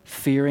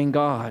 Fearing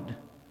God,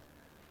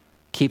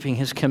 keeping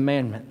his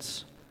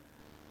commandments.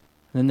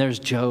 And then there's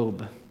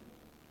Job.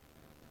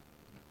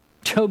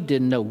 Job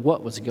didn't know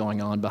what was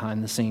going on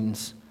behind the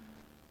scenes.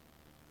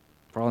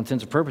 For all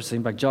intents and purposes, it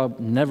seemed like Job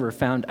never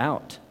found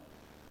out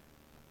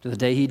to the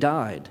day he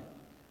died.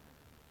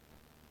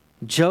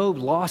 Job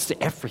lost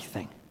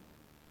everything.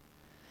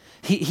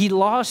 He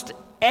lost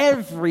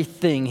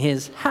everything,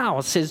 his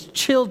house, his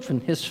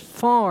children, his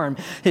farm,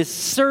 his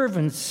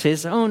servants,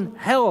 his own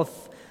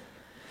health.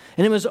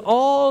 And it was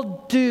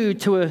all due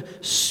to a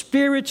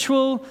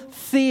spiritual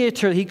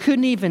theater he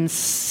couldn't even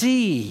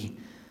see.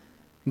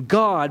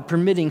 God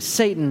permitting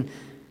Satan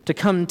to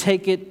come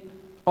take it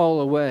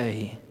all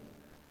away.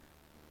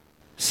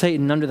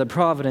 Satan, under the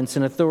providence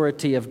and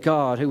authority of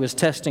God, who was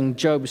testing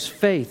Job's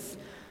faith,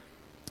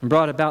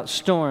 brought about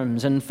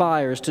storms and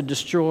fires to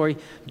destroy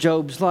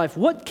Job's life.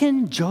 What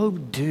can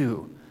Job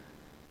do?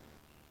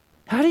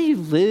 How do you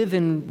live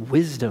in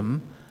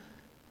wisdom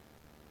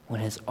when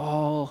it's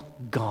all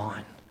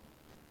gone?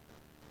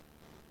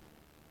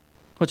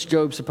 What's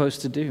Job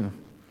supposed to do?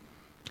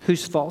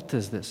 Whose fault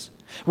is this?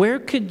 Where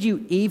could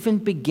you even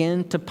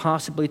begin to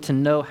possibly to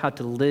know how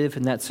to live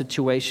in that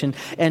situation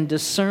and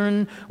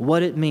discern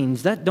what it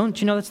means?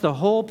 Don't you know that's the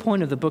whole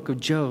point of the book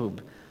of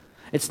Job?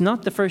 It's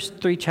not the first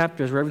 3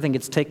 chapters where everything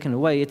gets taken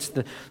away. It's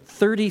the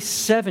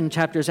 37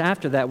 chapters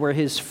after that where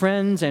his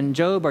friends and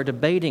Job are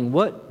debating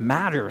what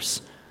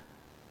matters.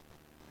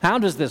 How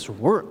does this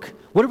work?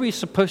 What are we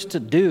supposed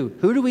to do?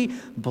 Who do we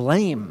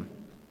blame?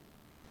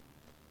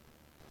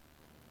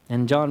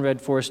 And John read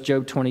for us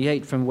Job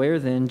 28. From where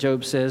then,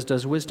 Job says,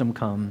 does wisdom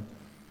come?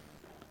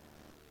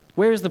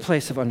 Where is the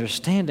place of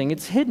understanding?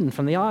 It's hidden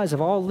from the eyes of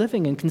all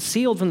living and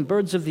concealed from the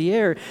birds of the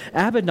air.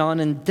 Abaddon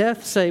and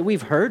death say,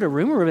 we've heard a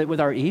rumor of it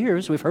with our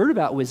ears. We've heard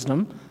about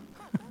wisdom.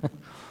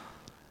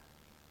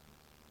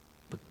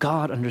 But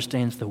God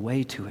understands the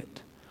way to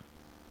it.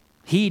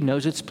 He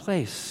knows its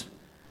place.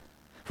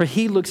 For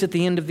he looks at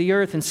the end of the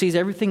earth and sees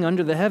everything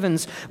under the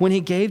heavens. When he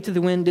gave to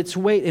the wind its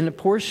weight and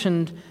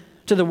apportioned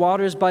to the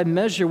waters by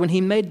measure, when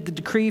he made the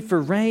decree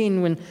for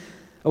rain, when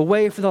a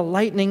way for the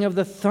lightning of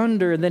the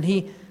thunder, and then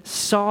he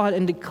saw it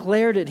and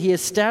declared it. He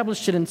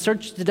established it and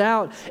searched it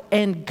out.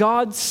 And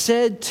God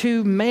said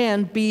to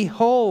man,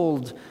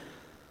 behold,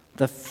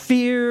 the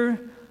fear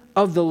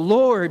of the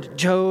Lord,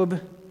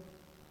 Job.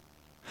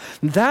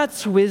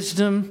 That's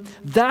wisdom.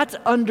 That's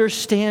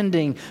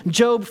understanding.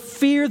 Job,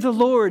 fear the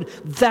Lord.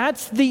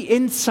 That's the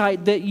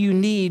insight that you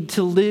need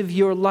to live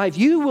your life.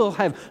 You will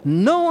have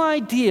no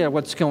idea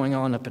what's going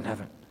on up in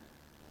heaven.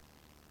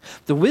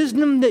 The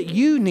wisdom that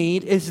you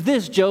need is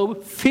this,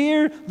 Job.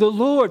 Fear the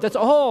Lord. That's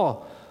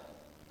all.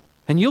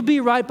 And you'll be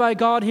right by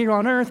God here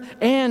on earth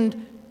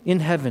and in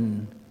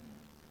heaven.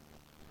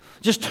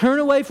 Just turn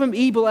away from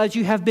evil as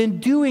you have been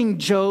doing,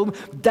 Job.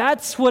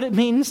 That's what it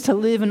means to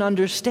live in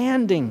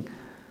understanding.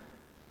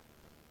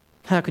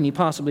 How can you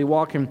possibly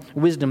walk in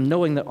wisdom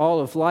knowing that all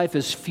of life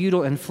is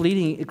futile and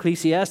fleeting?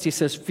 Ecclesiastes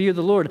says, fear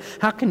the Lord.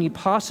 How can you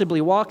possibly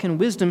walk in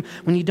wisdom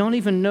when you don't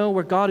even know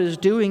what God is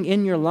doing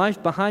in your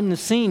life behind the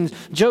scenes?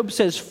 Job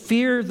says,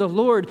 fear the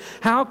Lord.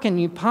 How can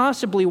you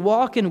possibly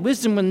walk in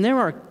wisdom when there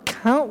are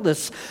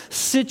countless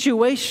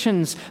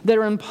situations that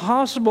are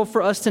impossible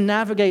for us to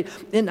navigate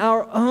in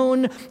our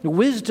own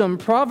wisdom?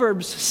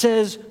 Proverbs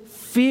says,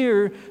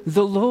 fear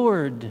the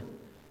Lord.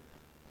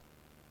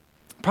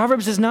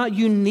 Proverbs is not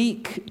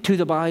unique to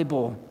the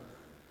Bible.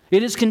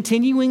 It is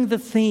continuing the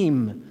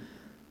theme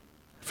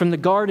from the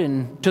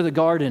garden to the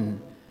garden,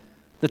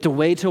 that the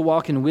way to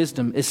walk in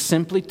wisdom is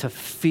simply to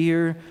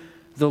fear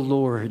the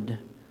Lord.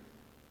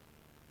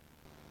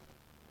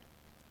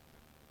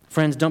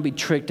 Friends, don't be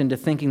tricked into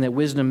thinking that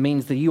wisdom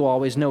means that you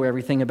always know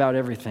everything about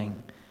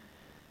everything.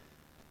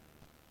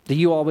 That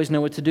you always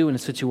know what to do in a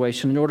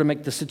situation in order to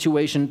make the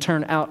situation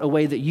turn out a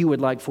way that you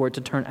would like for it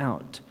to turn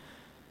out.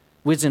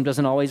 Wisdom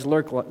doesn't always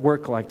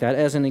work like that.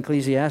 As in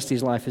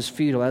Ecclesiastes, life is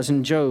futile. As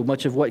in Job,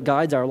 much of what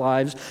guides our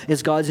lives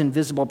is God's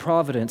invisible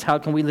providence. How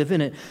can we live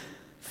in it?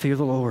 Fear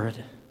the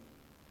Lord.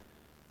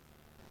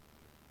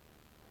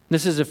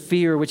 This is a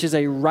fear which is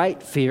a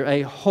right fear,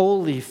 a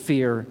holy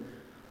fear.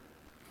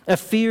 A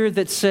fear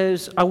that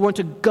says, I want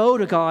to go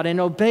to God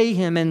and obey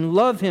Him and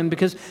love Him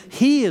because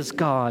He is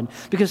God,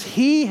 because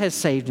He has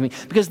saved me,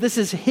 because this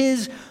is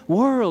His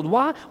world.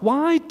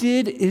 Why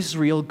did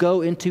Israel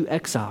go into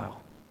exile?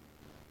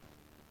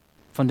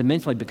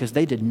 Fundamentally, because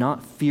they did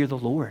not fear the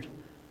Lord.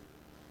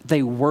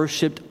 They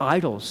worshiped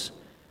idols.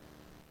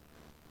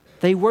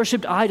 They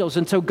worshiped idols,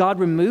 and so God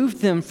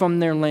removed them from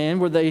their land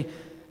where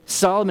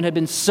Solomon had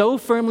been so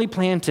firmly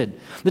planted.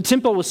 The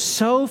temple was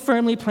so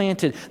firmly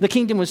planted. The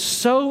kingdom was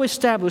so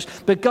established,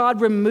 but God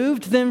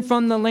removed them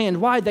from the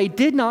land. Why? They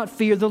did not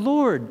fear the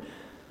Lord.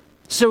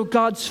 So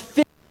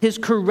His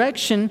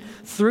correction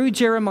through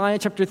Jeremiah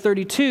chapter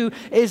 32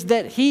 is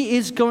that He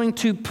is going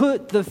to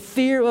put the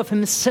fear of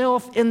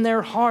Himself in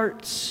their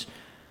hearts,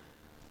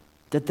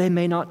 that they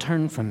may not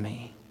turn from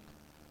me.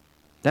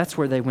 That's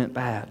where they went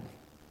bad.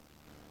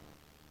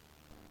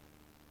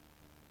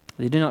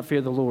 They did not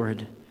fear the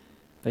Lord.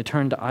 They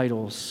turned to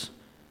idols,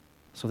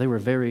 so they were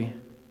very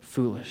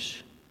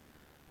foolish.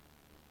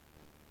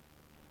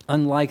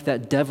 Unlike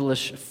that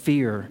devilish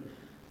fear,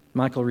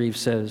 Michael Reeves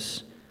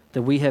says,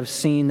 that we have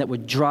seen that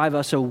would drive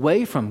us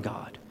away from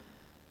God.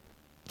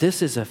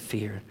 This is a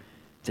fear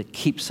that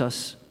keeps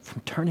us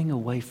from turning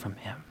away from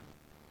Him.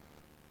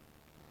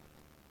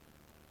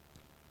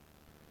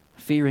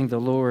 Fearing the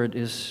Lord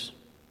is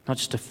not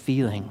just a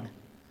feeling,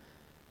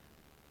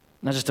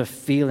 not just a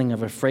feeling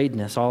of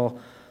afraidness,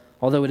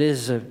 although it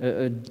is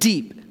a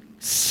deep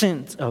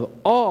sense of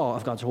awe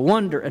of God's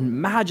wonder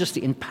and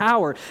majesty and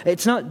power.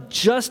 It's not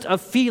just a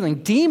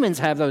feeling. Demons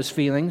have those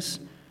feelings,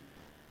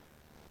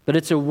 but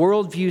it's a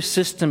worldview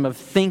system of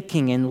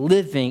thinking and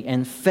living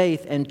and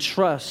faith and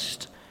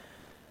trust.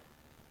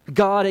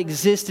 God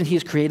exists and He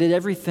has created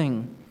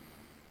everything.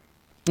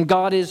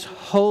 God is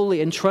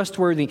holy and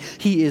trustworthy.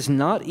 He is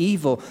not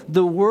evil.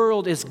 The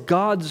world is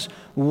God's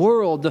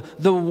world.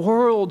 The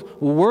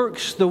world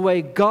works the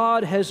way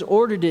God has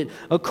ordered it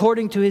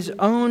according to His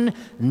own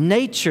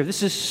nature.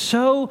 This is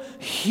so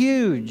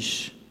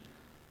huge.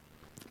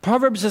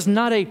 Proverbs is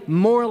not a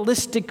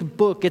moralistic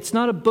book. It's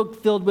not a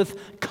book filled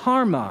with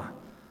karma,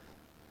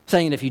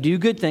 saying if you do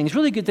good things,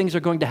 really good things are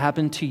going to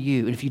happen to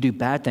you. And if you do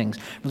bad things,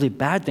 really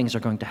bad things are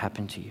going to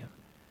happen to you.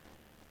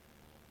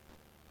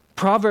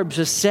 Proverbs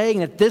is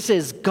saying that this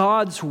is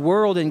God's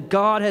world and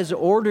God has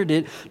ordered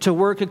it to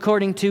work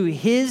according to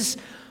His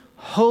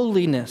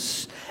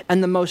holiness.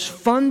 And the most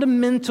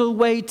fundamental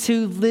way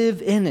to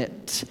live in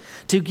it,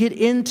 to get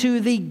into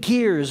the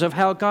gears of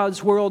how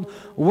God's world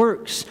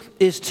works,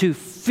 is to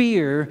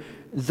fear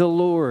the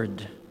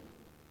Lord.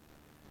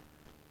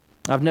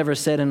 I've never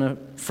sat in a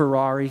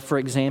Ferrari, for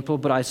example,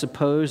 but I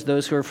suppose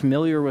those who are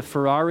familiar with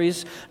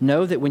Ferraris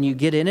know that when you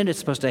get in it, it's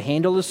supposed to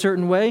handle a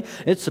certain way.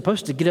 It's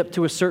supposed to get up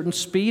to a certain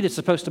speed. It's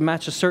supposed to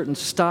match a certain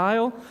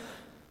style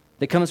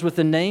that comes with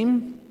the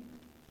name.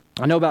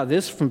 I know about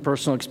this from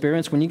personal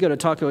experience. When you go to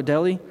Taco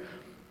Deli,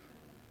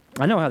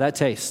 I know how that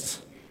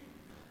tastes.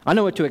 I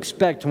know what to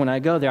expect when I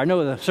go there. I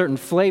know the certain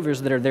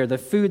flavors that are there, the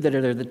food that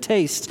are there, the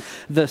taste,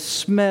 the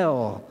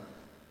smell.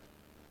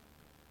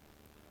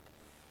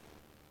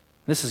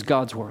 This is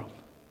God's world.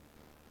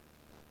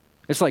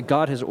 It's like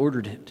God has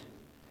ordered it.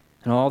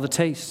 And all the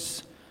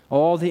tastes,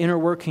 all the inner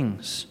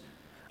workings,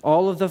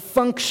 all of the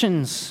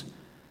functions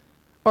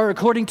are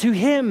according to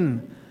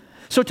Him.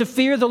 So to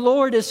fear the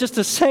Lord is just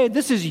to say,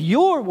 this is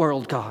your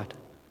world, God.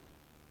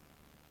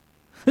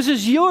 This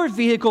is your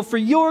vehicle for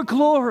your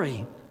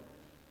glory.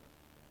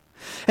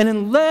 And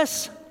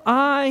unless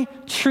I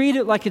treat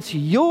it like it's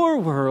your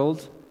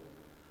world,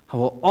 I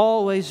will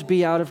always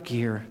be out of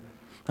gear.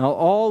 I'll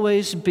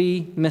always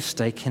be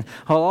mistaken.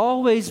 I'll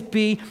always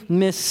be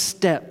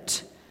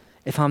misstepped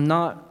if I'm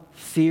not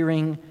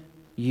fearing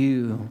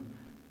you,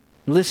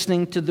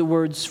 listening to the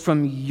words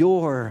from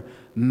your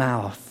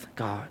mouth,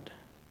 God.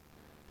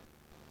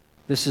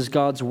 This is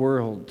God's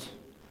world,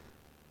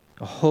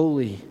 a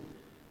holy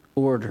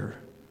order.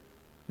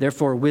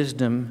 Therefore,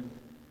 wisdom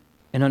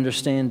and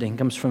understanding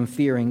comes from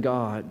fearing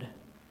God.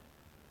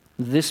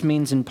 This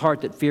means in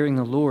part that fearing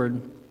the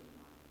Lord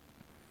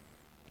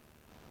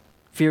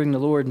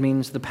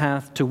means the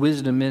path to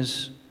wisdom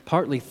is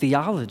partly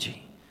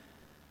theology.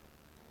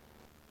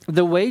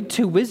 The way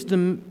to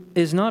wisdom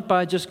is not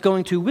by just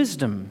going to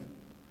wisdom,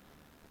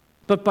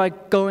 but by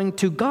going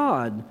to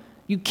God.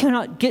 You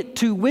cannot get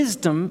to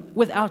wisdom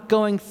without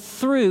going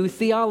through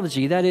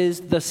theology, that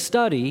is, the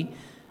study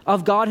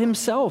of God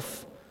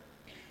Himself.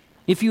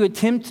 If you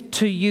attempt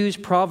to use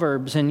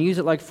Proverbs and use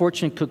it like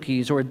fortune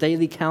cookies or a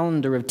daily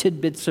calendar of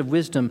tidbits of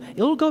wisdom,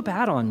 it'll go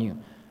bad on you.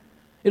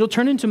 It'll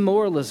turn into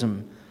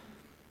moralism.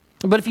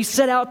 But if you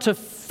set out to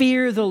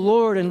fear the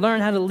Lord and learn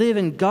how to live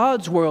in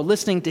God's world,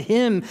 listening to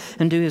Him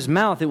and to His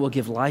mouth, it will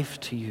give life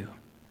to you.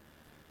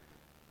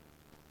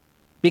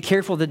 Be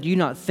careful that you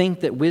not think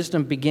that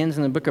wisdom begins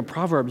in the book of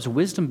Proverbs.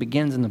 Wisdom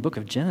begins in the book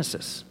of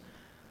Genesis.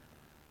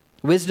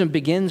 Wisdom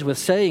begins with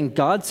saying,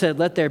 God said,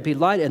 let there be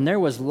light, and there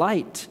was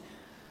light.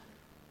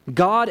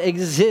 God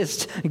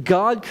exists.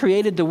 God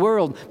created the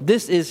world.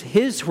 This is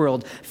His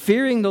world.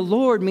 Fearing the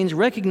Lord means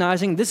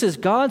recognizing this is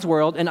God's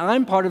world and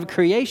I'm part of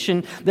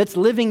creation that's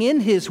living in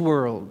His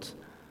world.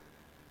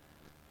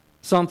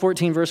 Psalm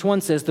 14 verse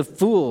 1 says, the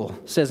fool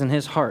says in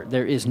his heart,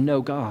 there is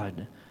no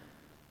God.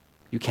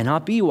 You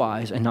cannot be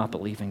wise and not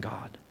believe in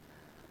God.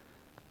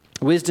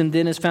 Wisdom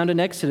then is found in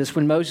Exodus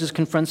when Moses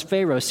confronts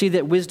Pharaoh. See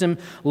that wisdom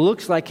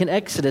looks like an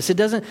Exodus. It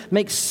doesn't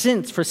make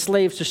sense for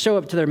slaves to show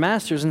up to their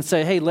masters and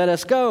say, hey, let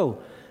us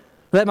go.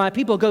 Let my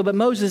people go. But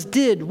Moses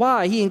did.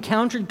 Why? He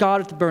encountered God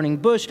at the burning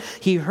bush.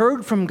 He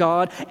heard from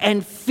God,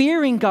 and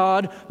fearing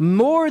God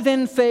more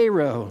than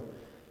Pharaoh,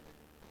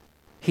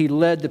 he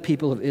led the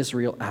people of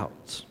Israel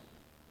out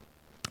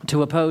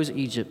to oppose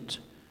Egypt.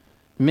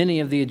 Many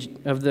of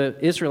the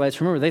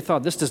Israelites, remember, they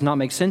thought this does not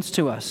make sense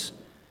to us.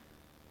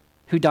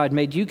 Who died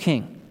made you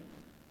king.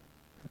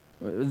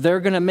 They're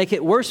going to make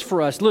it worse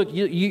for us. Look,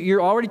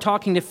 you're already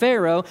talking to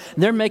Pharaoh.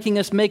 They're making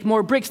us make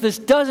more bricks. This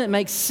doesn't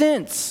make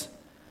sense.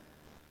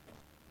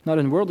 Not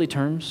in worldly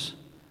terms,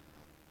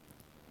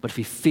 but if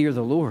you fear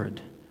the Lord,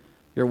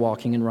 you're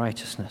walking in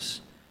righteousness.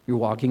 You're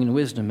walking in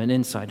wisdom and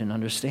insight and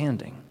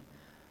understanding.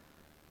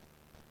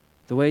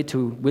 The way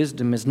to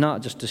wisdom is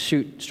not just to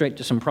shoot straight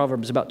to some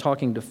proverbs about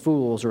talking to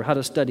fools or how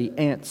to study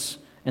ants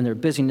in their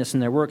busyness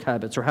and their work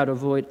habits, or how to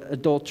avoid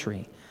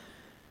adultery.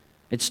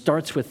 It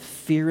starts with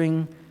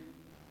fearing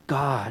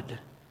God.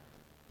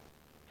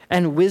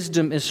 And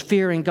wisdom is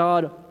fearing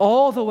God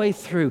all the way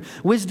through.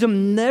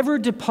 Wisdom never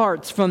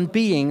departs from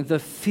being the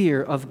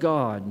fear of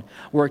God,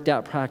 worked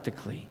out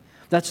practically.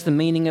 That's the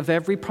meaning of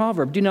every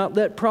proverb. Do not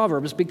let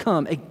Proverbs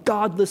become a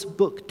godless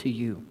book to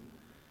you.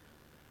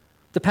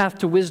 The path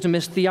to wisdom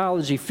is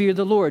theology. Fear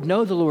the Lord,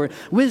 know the Lord.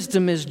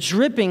 Wisdom is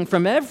dripping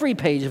from every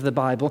page of the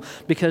Bible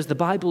because the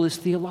Bible is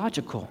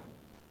theological.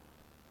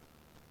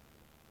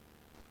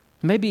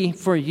 Maybe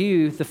for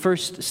you, the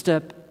first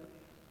step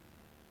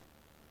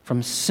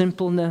from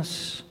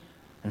simpleness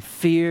and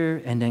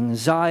fear and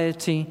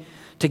anxiety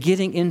to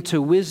getting into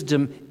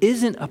wisdom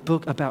isn't a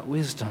book about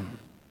wisdom.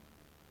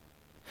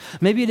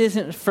 Maybe it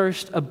isn't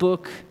first a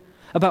book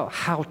about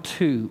how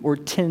to, or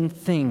 10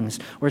 things,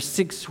 or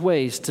 6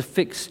 ways to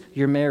fix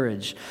your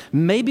marriage.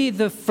 Maybe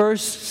the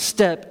first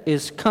step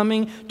is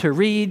coming to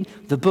read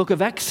the book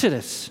of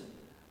Exodus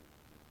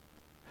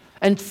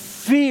and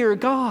fear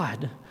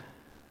God.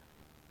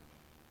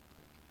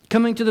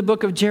 Coming to the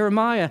book of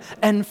Jeremiah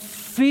and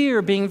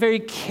fear being very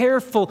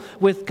careful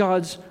with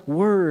God's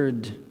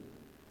word.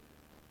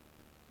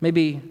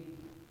 Maybe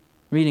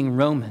reading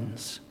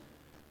Romans,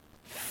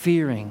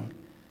 fearing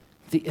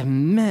the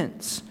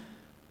immense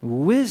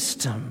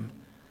wisdom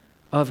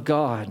of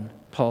God,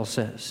 Paul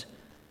says,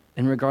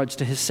 in regards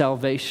to his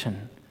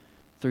salvation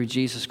through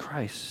Jesus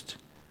Christ.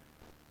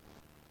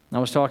 I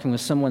was talking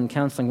with someone in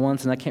counseling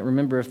once, and I can't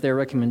remember if their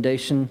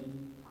recommendation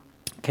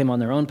came on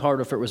their own part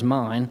or if it was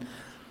mine.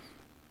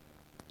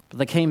 But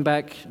they came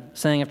back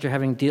saying, after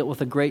having dealt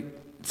with a great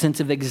sense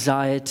of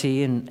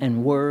anxiety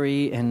and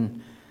worry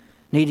and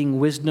needing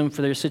wisdom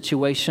for their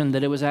situation,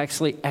 that it was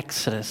actually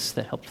Exodus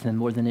that helped them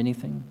more than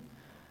anything.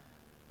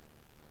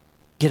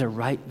 Get a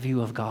right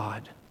view of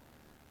God.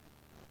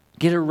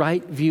 Get a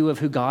right view of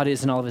who God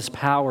is and all of his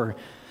power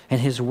and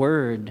his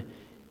word,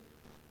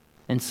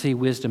 and see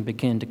wisdom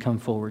begin to come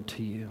forward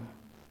to you.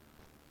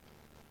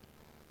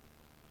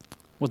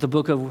 What the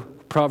book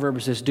of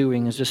Proverbs is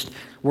doing is just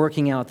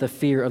working out the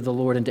fear of the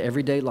Lord into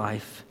everyday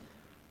life.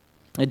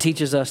 It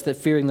teaches us that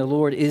fearing the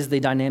Lord is the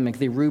dynamic,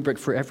 the rubric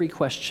for every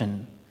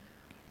question.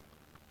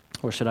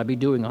 What should I be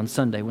doing on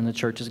Sunday when the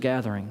church is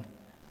gathering?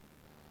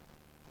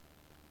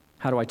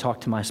 How do I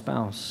talk to my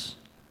spouse?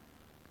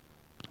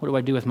 What do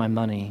I do with my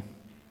money?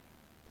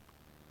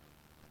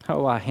 How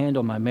do I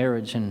handle my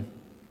marriage and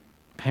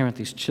parent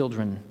these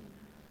children?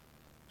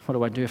 What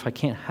do I do if I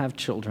can't have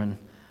children?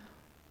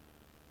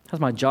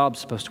 How's my job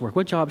supposed to work?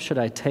 What job should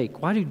I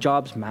take? Why do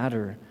jobs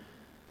matter?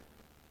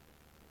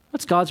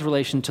 What's God's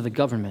relation to the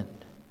government?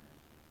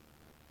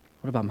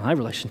 What about my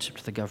relationship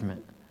to the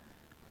government?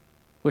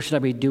 What should I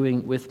be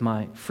doing with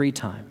my free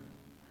time?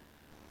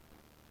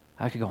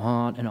 I could go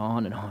on and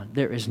on and on.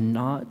 There is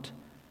not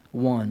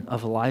one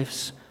of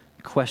life's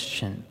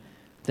question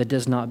that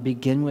does not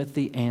begin with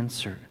the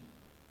answer,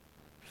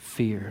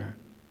 fear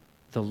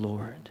the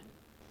Lord.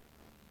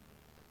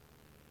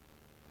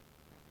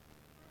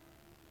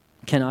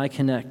 Can I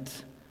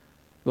connect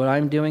what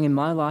I'm doing in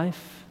my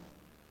life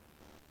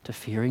to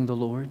fearing the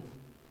Lord?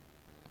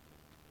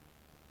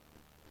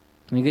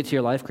 When you get to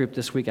your life group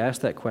this week,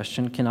 ask that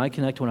question. Can I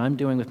connect what I'm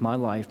doing with my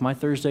life, my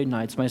Thursday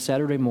nights, my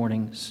Saturday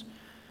mornings,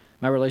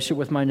 my relationship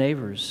with my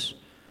neighbors,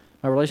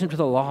 my relationship to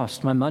the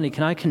lost, my money?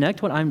 Can I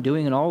connect what I'm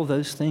doing in all of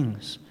those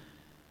things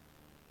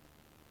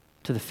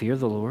to the fear of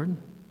the Lord?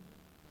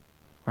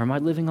 Or am I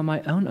living on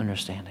my own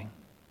understanding?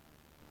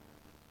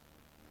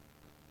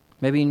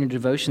 Maybe in your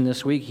devotion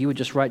this week, you would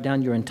just write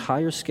down your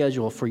entire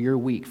schedule for your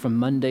week from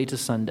Monday to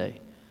Sunday.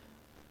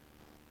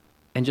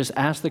 And just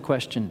ask the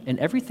question, in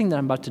everything that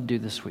I'm about to do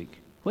this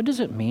week, what does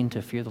it mean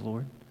to fear the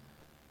Lord?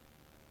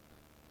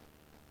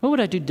 What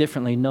would I do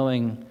differently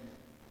knowing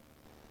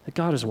that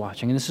God is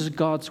watching and this is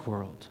God's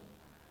world?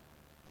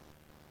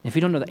 If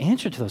you don't know the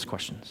answer to those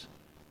questions,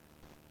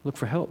 look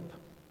for help.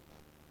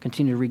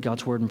 Continue to read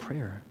God's word in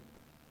prayer.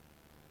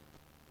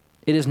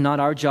 It is not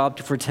our job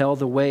to foretell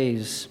the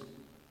ways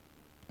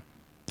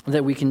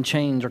that we can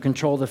change or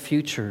control the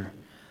future.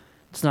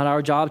 It's not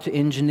our job to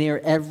engineer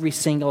every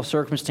single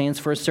circumstance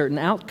for a certain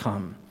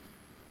outcome.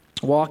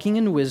 Walking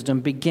in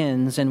wisdom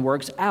begins and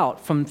works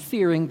out from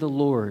fearing the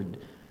Lord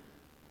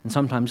and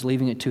sometimes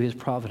leaving it to his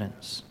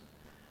providence.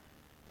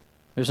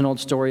 There's an old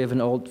story of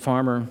an old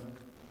farmer,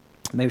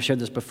 maybe I've shared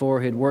this before,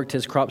 who had worked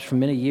his crops for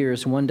many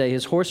years, and one day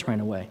his horse ran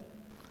away.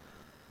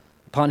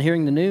 Upon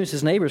hearing the news,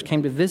 his neighbors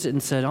came to visit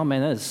and said, "Oh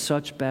man, that is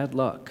such bad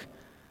luck.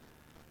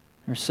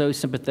 You're so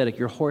sympathetic,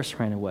 your horse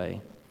ran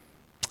away."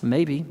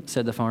 "Maybe,"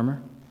 said the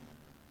farmer.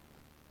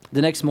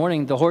 The next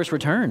morning, the horse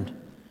returned,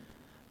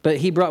 but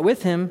he brought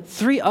with him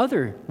 3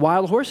 other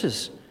wild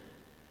horses.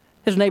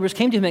 His neighbors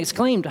came to him and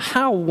exclaimed,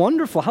 "How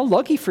wonderful, how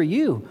lucky for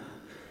you."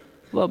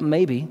 "Well,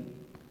 maybe,"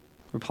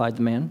 replied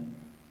the man.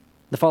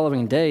 The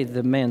following day,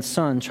 the man's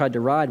son tried to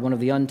ride one of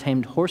the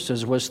untamed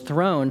horses, was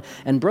thrown,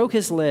 and broke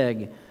his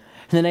leg.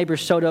 And the neighbors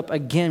showed up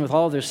again with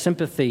all their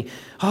sympathy.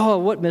 "Oh,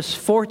 what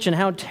misfortune,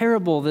 how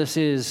terrible this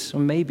is."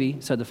 "Well, maybe,"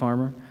 said the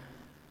farmer.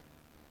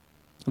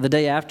 The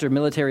day after,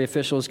 military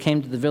officials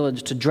came to the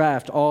village to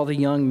draft all the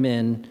young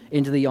men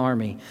into the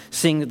army.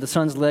 Seeing that the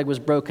son's leg was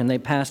broken, they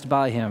passed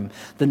by him.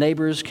 The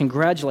neighbors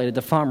congratulated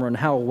the farmer on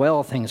how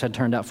well things had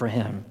turned out for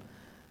him.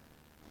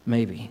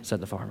 Maybe, said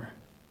the farmer.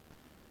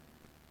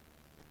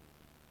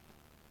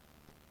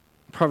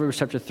 Proverbs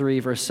chapter 3,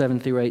 verse 7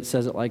 through 8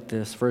 says it like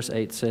this. Verse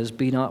 8 says,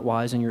 "Be not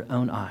wise in your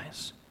own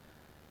eyes.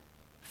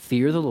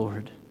 Fear the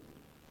Lord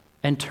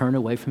and turn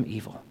away from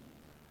evil.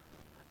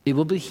 It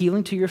will be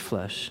healing to your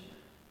flesh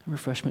and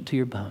refreshment to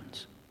your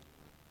bones."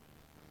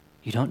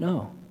 You don't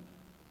know.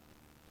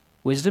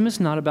 Wisdom is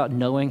not about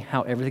knowing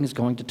how everything is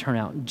going to turn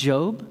out.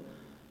 Job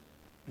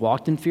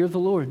walked in fear of the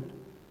Lord,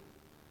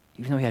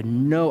 even though he had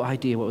no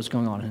idea what was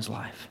going on in his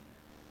life.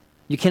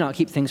 You cannot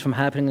keep things from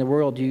happening in the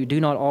world. You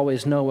do not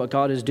always know what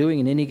God is doing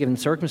in any given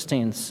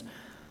circumstance.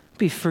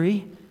 Be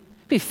free.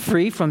 Be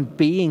free from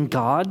being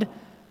God,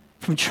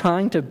 from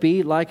trying to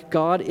be like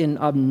God in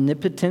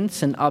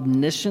omnipotence and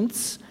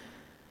omniscience.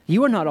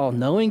 You are not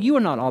all-knowing. You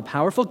are not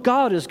all-powerful.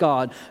 God is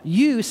God.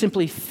 You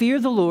simply fear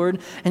the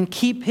Lord and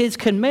keep His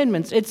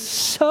commandments. It's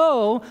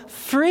so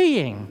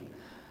freeing.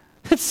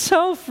 It's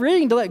so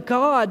freeing to let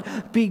God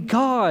be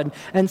God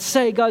and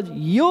say, God,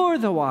 you're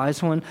the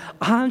wise one.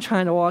 I'm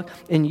trying to walk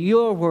in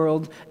your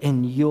world,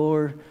 in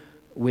your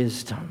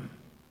wisdom.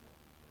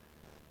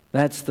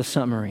 That's the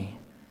summary.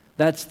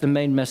 That's the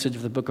main message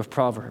of the book of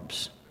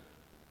Proverbs.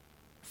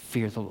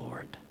 Fear the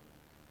Lord.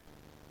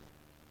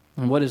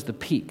 And what is the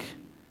peak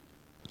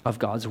of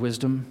God's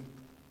wisdom?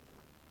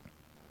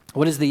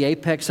 What is the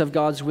apex of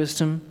God's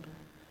wisdom?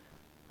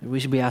 We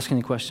should be asking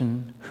the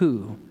question,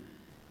 who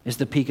is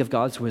the peak of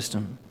God's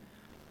wisdom?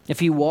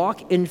 If you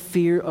walk in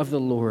fear of the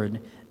Lord,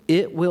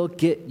 it will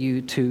get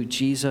you to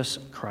Jesus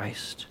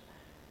Christ.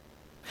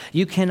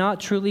 You cannot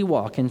truly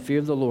walk in fear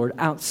of the Lord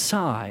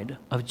outside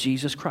of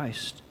Jesus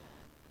Christ.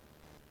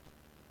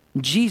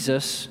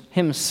 Jesus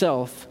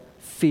himself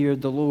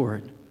feared the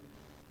Lord.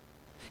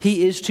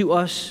 He is to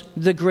us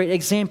the great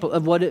example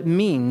of what it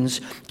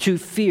means to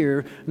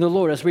fear the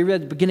Lord. As we read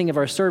at the beginning of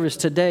our service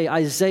today,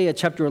 Isaiah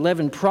chapter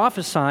 11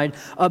 prophesied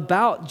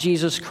about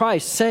Jesus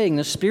Christ, saying,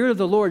 "The Spirit of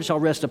the Lord shall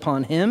rest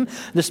upon him,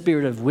 the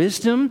Spirit of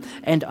wisdom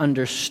and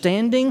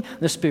understanding,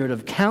 the Spirit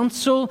of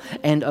counsel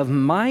and of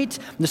might,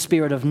 the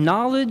Spirit of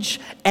knowledge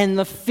and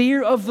the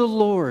fear of the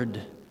Lord."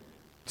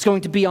 It's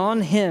going to be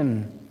on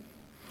him.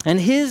 And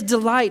his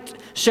delight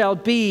shall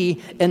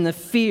be in the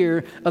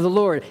fear of the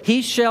Lord.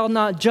 He shall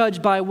not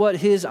judge by what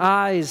his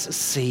eyes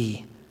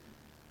see,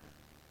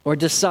 or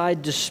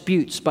decide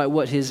disputes by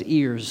what his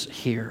ears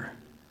hear.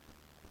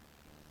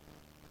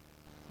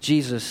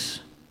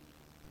 Jesus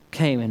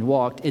came and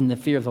walked in the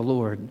fear of the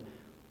Lord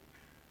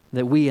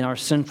that we in our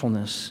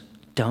sinfulness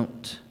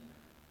don't.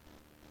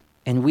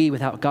 And we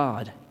without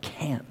God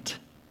can't.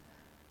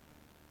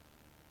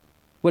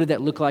 What did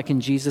that look like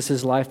in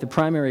Jesus' life? The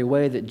primary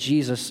way that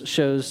Jesus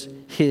shows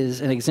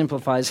his and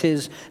exemplifies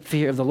his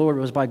fear of the Lord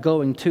was by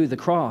going to the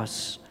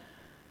cross.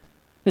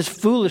 His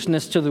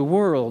foolishness to the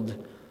world,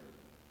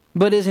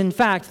 but is in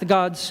fact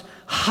God's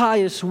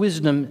highest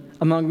wisdom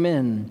among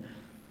men.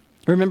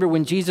 Remember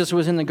when Jesus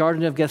was in the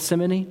Garden of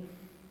Gethsemane,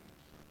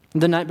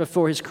 the night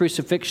before his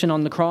crucifixion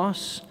on the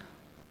cross?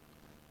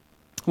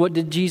 What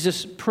did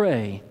Jesus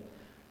pray?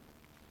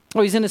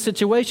 Well, he's in a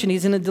situation,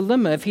 he's in a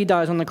dilemma. If he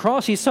dies on the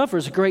cross, he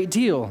suffers a great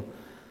deal.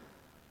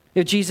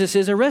 If Jesus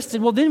is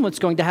arrested, well, then what's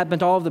going to happen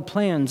to all the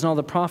plans and all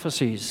the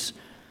prophecies?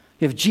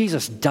 If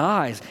Jesus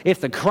dies,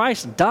 if the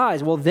Christ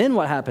dies, well, then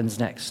what happens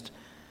next?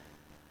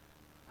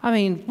 I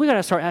mean, we got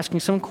to start asking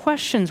some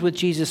questions with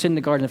Jesus in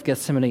the Garden of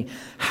Gethsemane.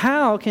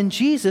 How can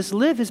Jesus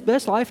live his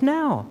best life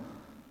now?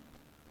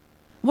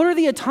 What are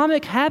the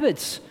atomic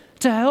habits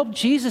to help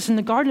Jesus in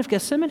the Garden of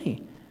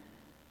Gethsemane?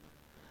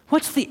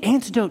 What's the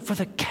antidote for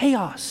the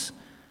chaos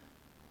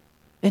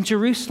in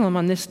Jerusalem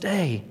on this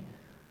day?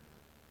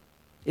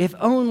 If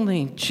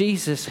only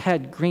Jesus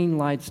had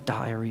Greenlight's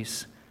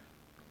diaries.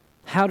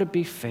 How to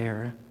be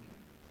fair.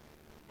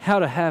 How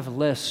to have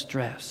less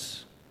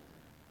stress.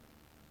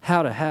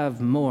 How to have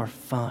more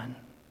fun.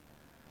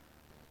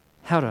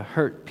 How to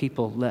hurt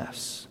people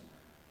less.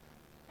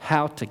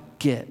 How to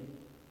get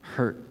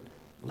hurt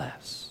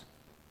less.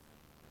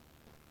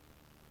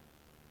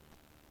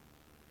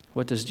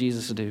 What does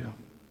Jesus do?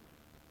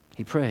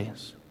 He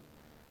prays.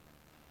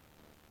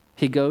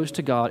 He goes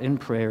to God in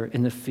prayer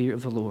in the fear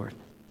of the Lord.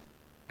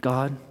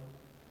 God,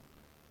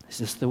 is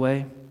this the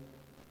way?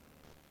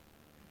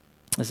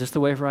 Is this the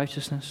way of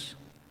righteousness?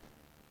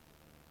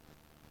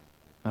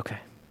 Okay.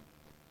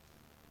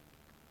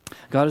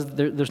 God,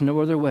 there's no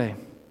other way.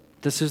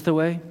 This is the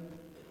way?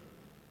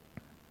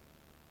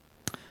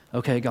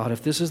 Okay, God,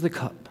 if this is the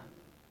cup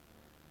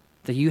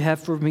that you have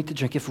for me to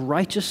drink, if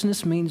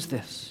righteousness means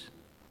this,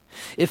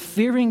 if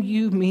fearing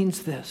you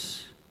means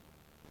this,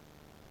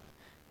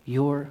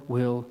 your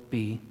will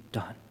be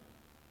done.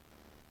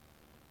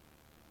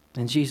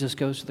 And Jesus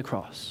goes to the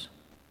cross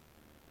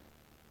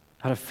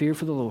out of fear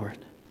for the Lord.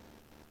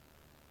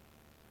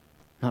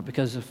 Not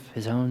because of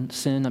his own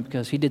sin, not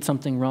because he did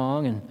something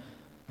wrong and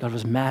God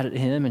was mad at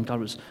him, and God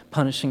was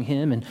punishing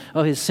him, and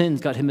his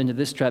sins got him into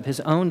this trap. His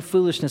own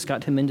foolishness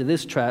got him into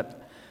this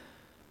trap.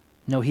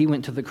 No, he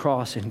went to the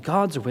cross in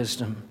God's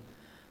wisdom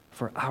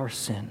for our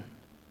sin.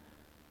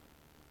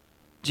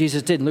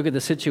 Jesus didn't look at the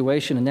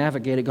situation and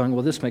navigate it going,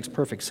 well, this makes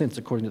perfect sense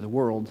according to the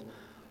world.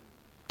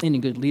 Any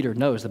good leader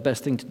knows the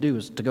best thing to do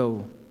is to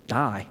go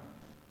die.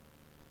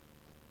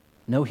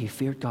 No, he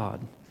feared God.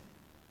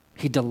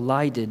 He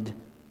delighted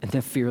in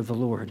the fear of the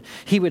Lord.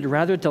 He would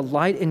rather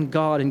delight in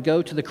God and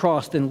go to the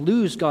cross than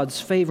lose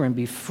God's favor and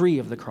be free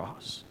of the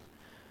cross.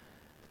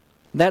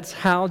 That's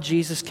how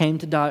Jesus came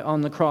to die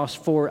on the cross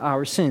for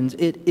our sins.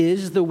 It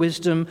is the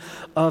wisdom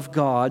of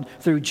God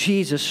through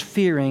Jesus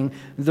fearing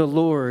the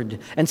Lord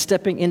and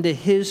stepping into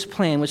his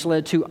plan, which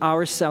led to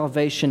our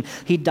salvation.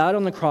 He died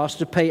on the cross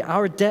to pay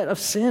our debt of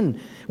sin.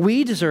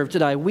 We deserve to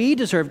die. We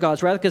deserve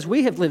God's wrath because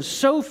we have lived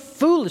so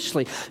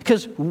foolishly,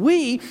 because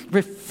we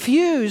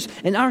refuse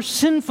in our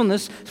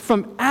sinfulness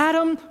from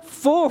Adam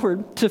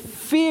forward to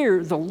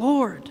fear the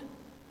Lord.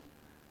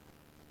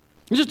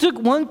 We just took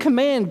one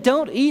command: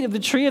 don't eat of the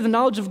tree of the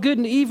knowledge of good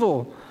and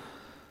evil.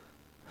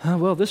 Oh,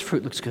 well, this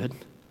fruit looks good.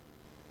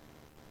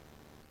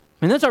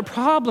 And that's our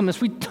problem, is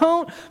we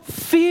don't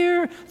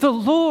fear the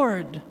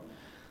Lord.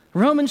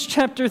 Romans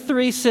chapter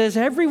 3 says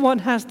everyone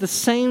has the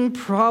same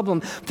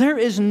problem. There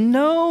is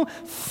no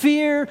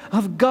fear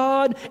of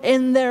God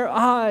in their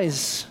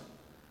eyes.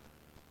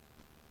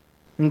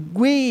 And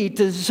we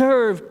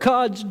deserve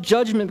God's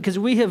judgment because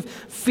we have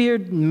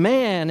feared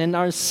man and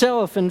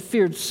ourselves, and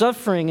feared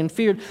suffering, and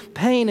feared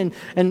pain,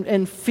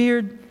 and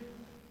feared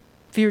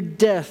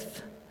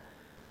death.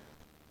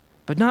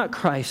 But not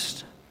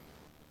Christ.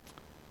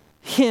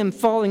 Him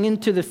falling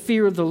into the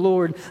fear of the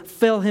Lord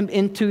fell him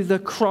into the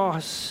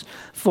cross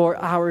for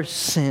our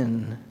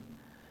sin,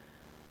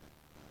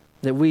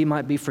 that we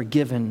might be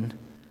forgiven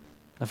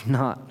of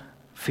not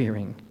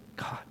fearing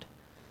God.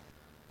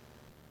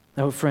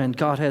 Oh, friend,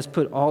 God has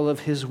put all of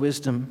his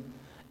wisdom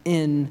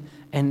in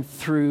and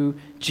through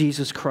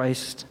Jesus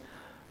Christ.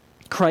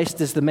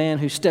 Christ is the man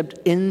who stepped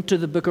into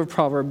the book of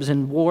Proverbs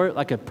and wore it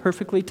like a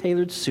perfectly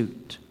tailored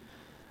suit.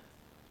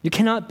 You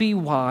cannot be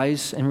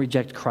wise and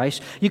reject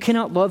Christ. You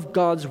cannot love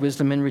God's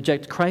wisdom and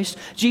reject Christ.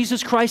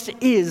 Jesus Christ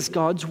is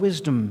God's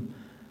wisdom.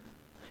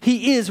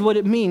 He is what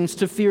it means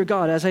to fear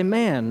God as a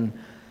man.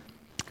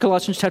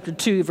 Colossians chapter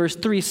 2, verse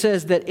 3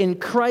 says that in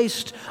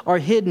Christ are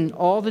hidden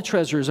all the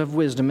treasures of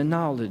wisdom and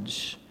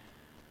knowledge.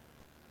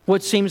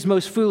 What seems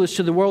most foolish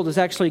to the world is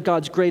actually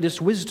God's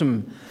greatest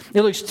wisdom.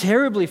 It looks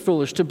terribly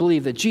foolish to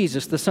believe that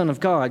Jesus, the Son of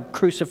God,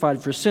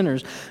 crucified for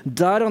sinners,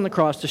 died on the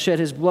cross to shed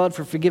his blood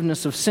for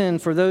forgiveness of sin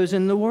for those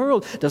in the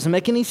world. It doesn't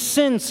make any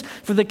sense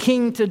for the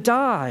King to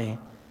die.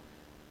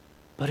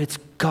 But it's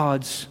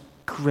God's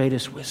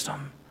greatest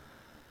wisdom.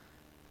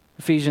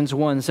 Ephesians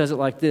 1 says it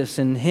like this: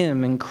 in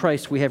him, in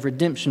Christ, we have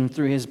redemption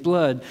through his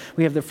blood.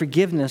 We have the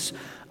forgiveness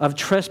of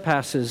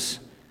trespasses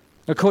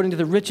according to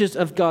the riches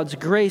of God's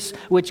grace,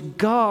 which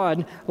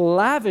God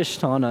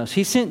lavished on us.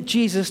 He sent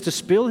Jesus to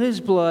spill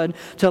his blood,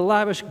 to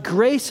lavish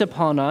grace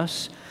upon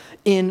us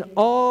in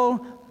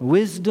all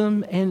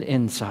wisdom and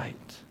insight.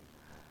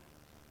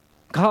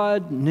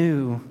 God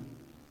knew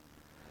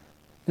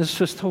this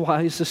was the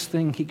wisest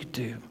thing he could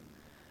do.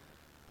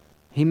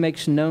 He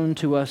makes known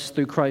to us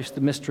through Christ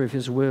the mystery of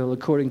his will,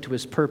 according to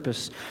his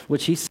purpose,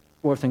 which he set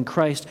forth in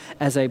Christ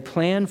as a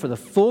plan for the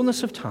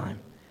fullness of time,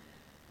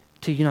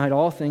 to unite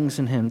all things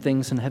in him,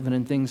 things in heaven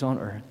and things on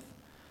earth.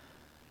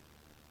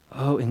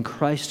 Oh, in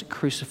Christ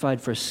crucified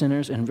for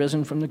sinners and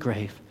risen from the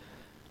grave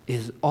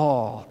is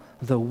all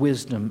the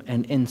wisdom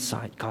and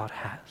insight God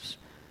has.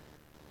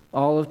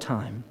 All of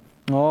time,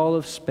 all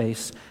of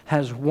space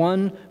has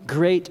one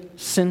great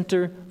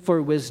center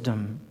for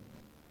wisdom: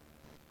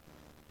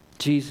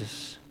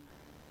 Jesus,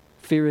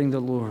 fearing the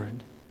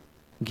Lord,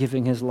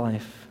 giving his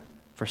life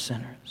for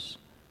sinners.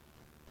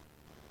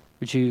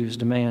 Jews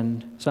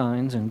demand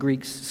signs and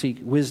Greeks seek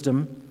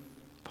wisdom,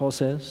 Paul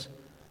says,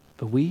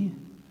 but we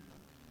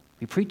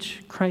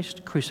preach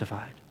Christ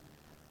crucified,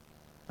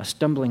 a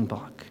stumbling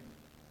block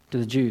to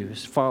the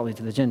Jews, folly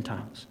to the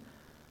Gentiles,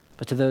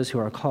 but to those who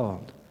are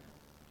called,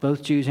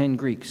 both Jews and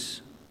Greeks,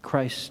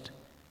 Christ,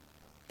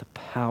 the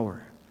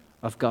power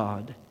of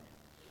God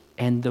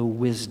and the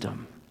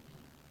wisdom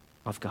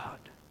of God.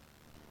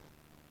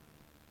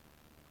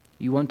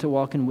 You want to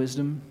walk in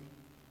wisdom,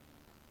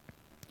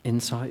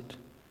 insight,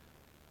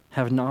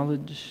 have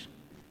knowledge?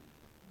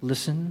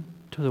 Listen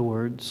to the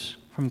words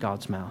from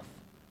God's mouth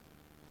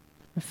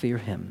and fear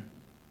him.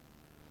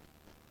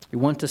 You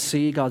want to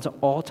see God's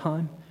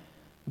all-time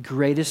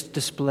greatest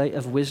display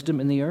of wisdom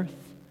in the earth?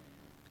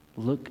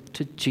 Look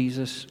to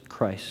Jesus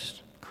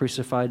Christ,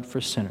 crucified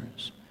for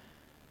sinners.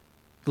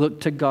 Look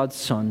to God's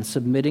Son,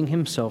 submitting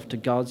himself to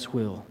God's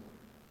will,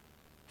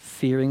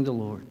 fearing the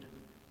Lord,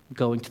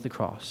 going to the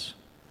cross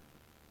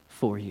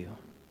for you.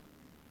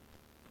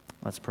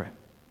 Let's pray.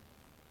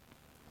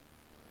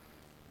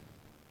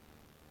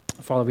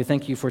 Father, we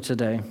thank you for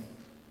today,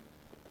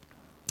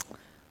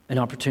 an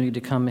opportunity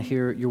to come and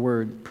hear your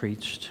word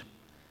preached,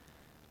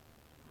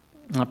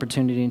 an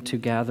opportunity to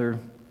gather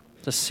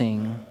to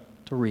sing,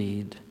 to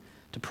read,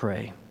 to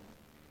pray.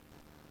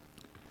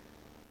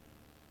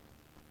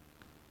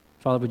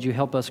 Father, would you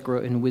help us grow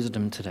in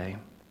wisdom today?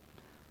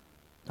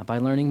 Not by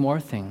learning more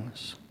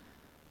things,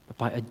 but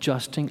by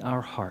adjusting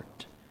our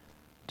heart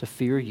to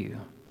fear you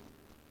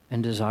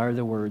and desire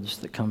the words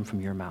that come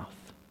from your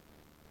mouth.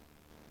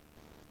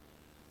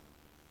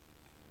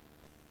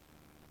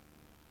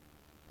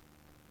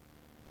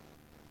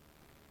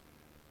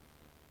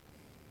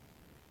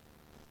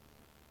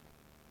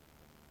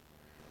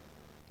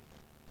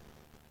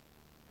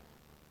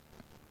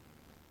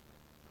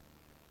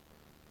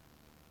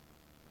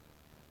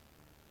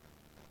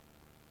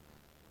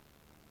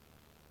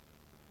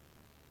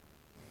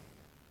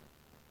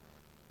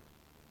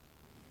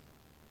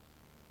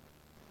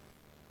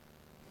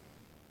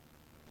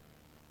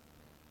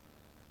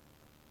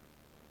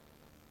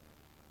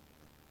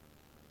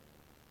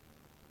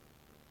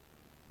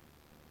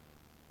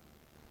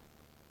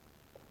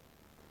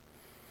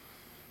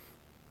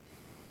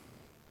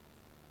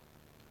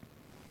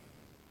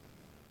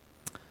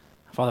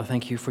 Father,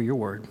 thank you for your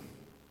word.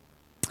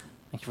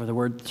 Thank you for the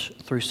words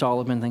through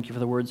Solomon. Thank you for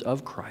the words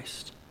of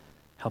Christ.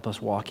 Help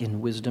us walk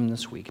in wisdom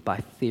this week by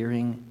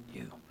fearing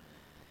you.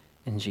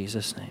 In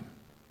Jesus' name,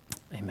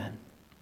 amen.